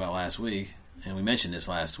 we talked about last week, and we mentioned this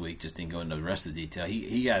last week, just didn't go into the rest of the detail.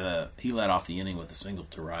 He led off the inning with a single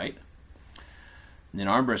to right. And then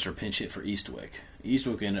Armbruster pinch hit for Eastwick.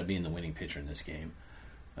 Eastwick ended up being the winning pitcher in this game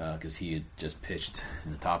because he had just pitched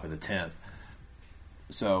in the top of the 10th.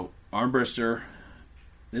 So Armbruster,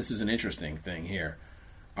 this is an interesting thing here.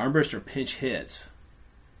 Armbruster pinch hits.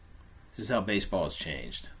 This is how baseball has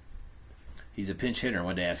changed. He's a pinch hitter, and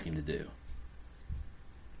what did they ask him to do?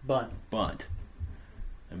 Bunt.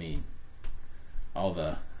 I mean, all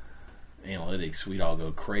the analytics, we'd all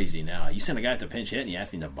go crazy now. You send a guy to pinch hit and you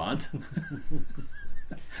ask him to bunt?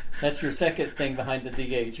 That's your second thing behind the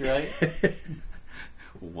DH, right?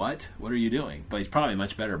 What? What are you doing? But he's probably a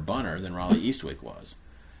much better bunter than Raleigh Eastwick was.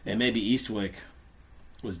 And maybe Eastwick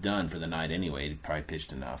was done for the night anyway. He probably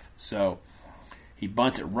pitched enough. So he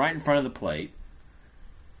bunts it right in front of the plate,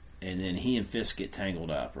 and then he and Fisk get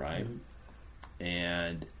tangled up, right? Mm-hmm.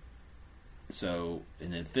 And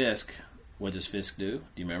then Fisk, what does Fisk do?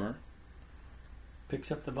 Do you remember?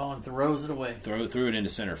 Picks up the ball and throws it away. Threw it into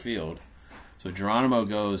center field. So Geronimo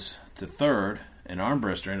goes to third, and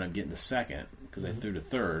Armbruster ended up getting to second because they threw to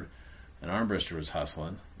third, and Armbruster was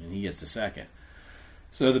hustling, and he gets to second.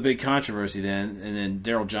 So the big controversy then, and then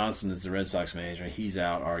Darryl Johnson is the Red Sox manager, and he's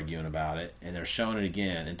out arguing about it, and they're showing it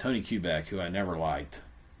again. And Tony Kubek, who I never liked.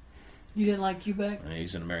 You didn't like Kubek?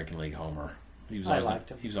 He's an American League homer. I liked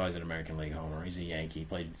him. He was always an American League homer. He's a Yankee.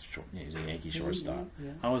 He's a Yankee shortstop.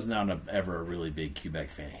 Yeah. I was not ever a really big Kubek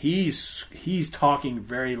fan. He's talking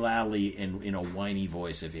very loudly in a whiny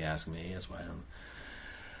voice, if you ask me. That's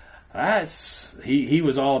why he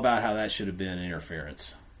was all about how that should have been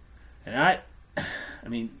interference. And I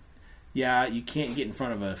mean, yeah, you can't get in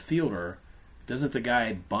front of a fielder. Doesn't the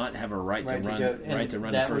guy bunt have a right to run to first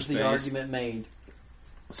base? That was the argument made.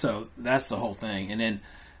 So that's the whole thing. And then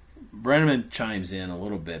Brenneman chimes in a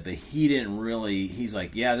little bit, but he didn't really. He's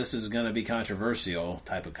like, "Yeah, this is going to be controversial,"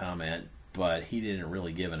 type of comment, but he didn't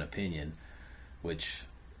really give an opinion, which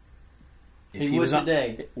if he would was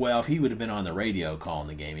today. Well, if he would have been on the radio calling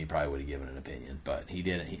the game, he probably would have given an opinion. But he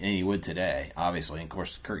didn't, and he would today, obviously. And of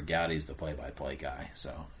course, Kurt Gowdy's the play-by-play guy.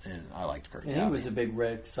 So, and I liked Kurt Gowdy. And he was a big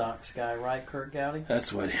Red Sox guy, right, Kurt Gowdy?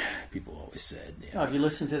 That's what people always said. Yeah. Oh, if you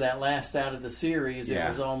listen to that last out of the series, Yeah. it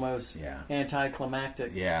was almost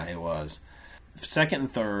anticlimactic. Yeah, it was. Second and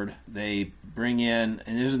third, they bring in,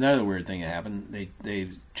 and there's another weird thing that happened. They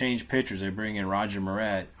change pitchers. They bring in Roger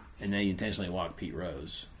Moret, and they intentionally walk Pete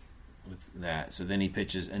Rose with that. So then he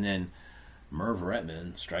pitches, and then Merv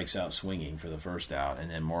Retman strikes out swinging for the first out, and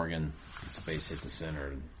then Morgan gets a base hit to center,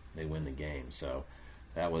 and they win the game. So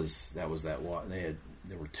that was that walk. There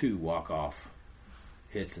were 2 walk-off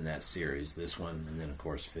hits in that series. This one, and then of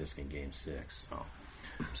course Fisk in Game 6.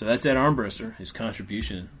 So that's Ed Armbruster, his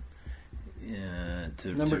contribution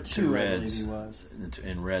to Number 2, Reds I believe he was.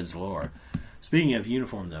 in Reds lore. Speaking of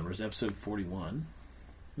uniform numbers, episode 41.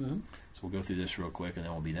 Mm-hmm. So we'll go through this real quick and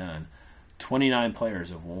then we'll be done. 29 players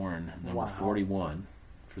have worn number 41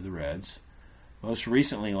 for the Reds. Most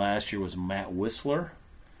recently last year was Matt Whistler.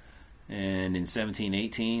 And in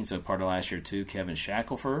 17-18, so part of last year too, Kevin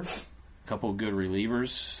Shackelford. A couple of good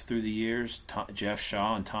relievers through the years, Jeff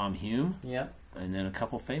Shaw and Tom Hume. Yep. And then a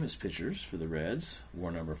couple famous pitchers for the Reds wore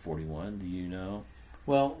number 41. Do you know?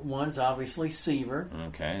 Well, one's obviously Seaver.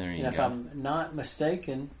 Okay, there you And go. if I'm not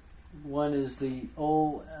mistaken, one is the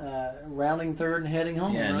old rounding third and heading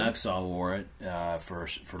home. Yeah, right? Nuxall wore it for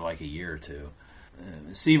like a year or two.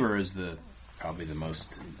 Seaver is probably the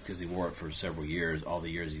most, because he wore it for several years, all the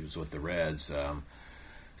years he was with the Reds.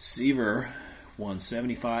 Seaver won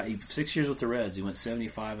 6 years with the Reds. He went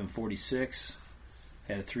 75-46,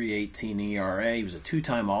 had a 3.18 ERA. He was a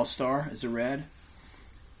 2-time All-Star as a Red.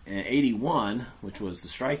 And 81, which was the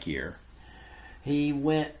strike year. He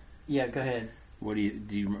went. Yeah, go ahead. What do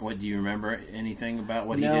you remember anything about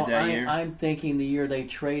what he did that year? I'm thinking the year they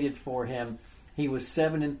traded for him, he was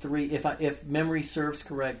 7-3. If memory serves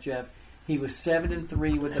correct, Jeff, he was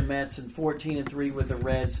 7-3 with the Mets and 14-3 with the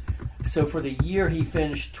Reds. So for the year, he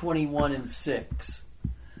finished 21-6.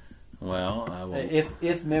 Well, I will.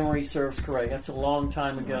 If memory serves correct, that's a long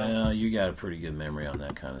time ago. Well, you got a pretty good memory on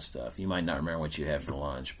that kind of stuff. You might not remember what you had for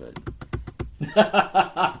lunch, but.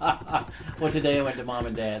 Well, today I went to Mom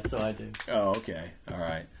and Dad, so I do. Oh, okay. All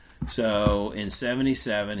right. So in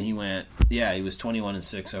 77, he went. Yeah, he was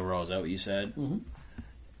 21-6 overall. Is that what you said? Mm-hmm.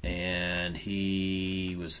 And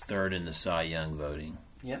he was third in the Cy Young voting.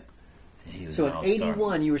 Yep. He was So an in all-star.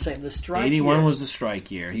 81, you were saying the strike 81 year. was the strike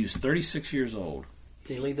year. He was 36 years old.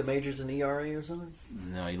 Did he lead the majors in ERA or something?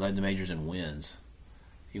 No, he led the majors in wins.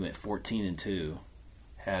 He went 14-2.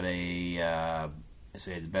 Had had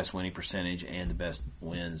the best winning percentage and the best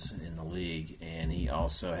wins in the league, and he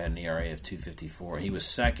also had an ERA of 2.54. He was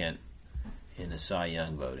second in the Cy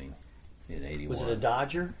Young voting in 81. Was it a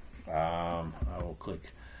Dodger? I will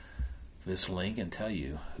click this link and tell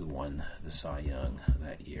you who won the Cy Young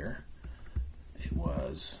that year. It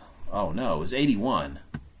was it was 81.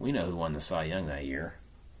 We know who won the Cy Young that year.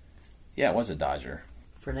 Yeah, it was a Dodger.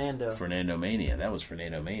 Fernando Mania. That was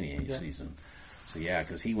Fernando Mania season. So yeah,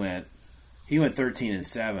 because he went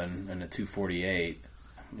 13-7 and a 2.48.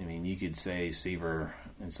 I mean, you could say Seaver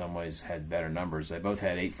in some ways had better numbers. They both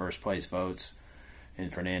had 8 first place votes,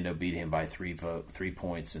 and Fernando beat him by 3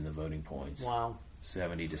 points in the voting points. Wow.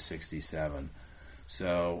 70-67.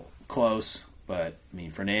 So close, but I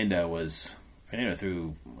mean Fernando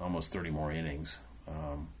threw almost 30 more innings.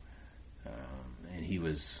 And he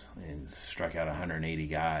struck out 180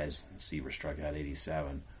 guys. Seaver struck out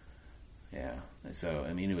 87. Yeah. So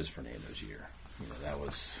I mean, it was Fernando's year. You know,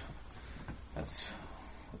 that's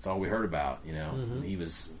all we heard about. You know, Mm-hmm. he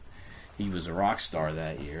was a rock star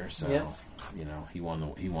that year. So you know, he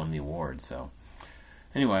won the award. So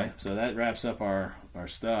anyway, so that wraps up our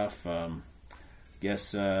stuff.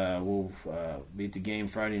 Guess we'll be at the game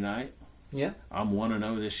Friday night. Yeah. I'm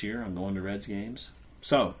 1-0 this year. I'm going to Reds games.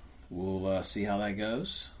 So we'll see how that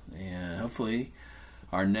goes. And hopefully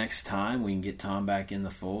our next time we can get Tom back in the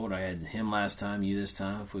fold. I had him last time, you this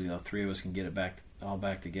time. Hopefully all 3 of us can get it all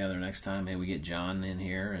back together next time. Maybe we get John in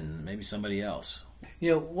here and maybe somebody else.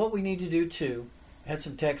 You know, what we need to do, too, had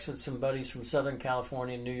some texts with some buddies from Southern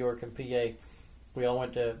California, New York, and PA. We all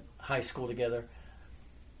went to high school together.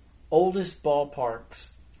 Oldest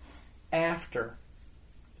ballparks after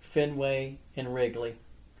Fenway and Wrigley.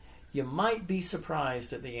 You might be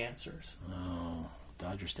surprised at the answers. Oh,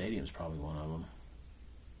 Dodger Stadium's probably one of them.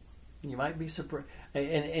 You might be surprised.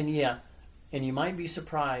 And you might be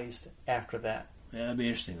surprised after that. Yeah, that'd be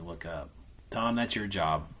interesting to look up. Tom, that's your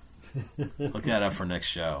job. Look that up for next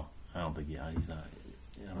show. I don't think he's not.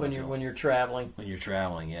 When you're traveling. When you're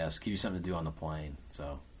traveling, yes. Give you something to do on the plane.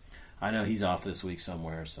 So, I know he's off this week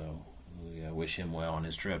somewhere, so we wish him well on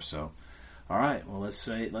his trip. So, all right. Well, let's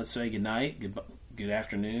say good night, good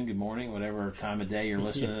afternoon, good morning, whatever time of day you're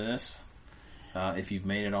listening to this. If you've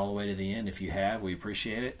made it all the way to the end, if you have, we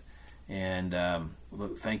appreciate it. And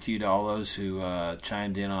thank you to all those who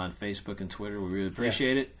chimed in on Facebook and Twitter. We really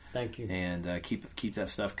appreciate it. Thank you. And keep that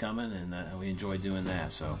stuff coming, and we enjoy doing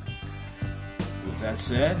that. So, with that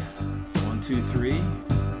said, 1, 2, 3,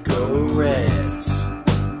 go Reds!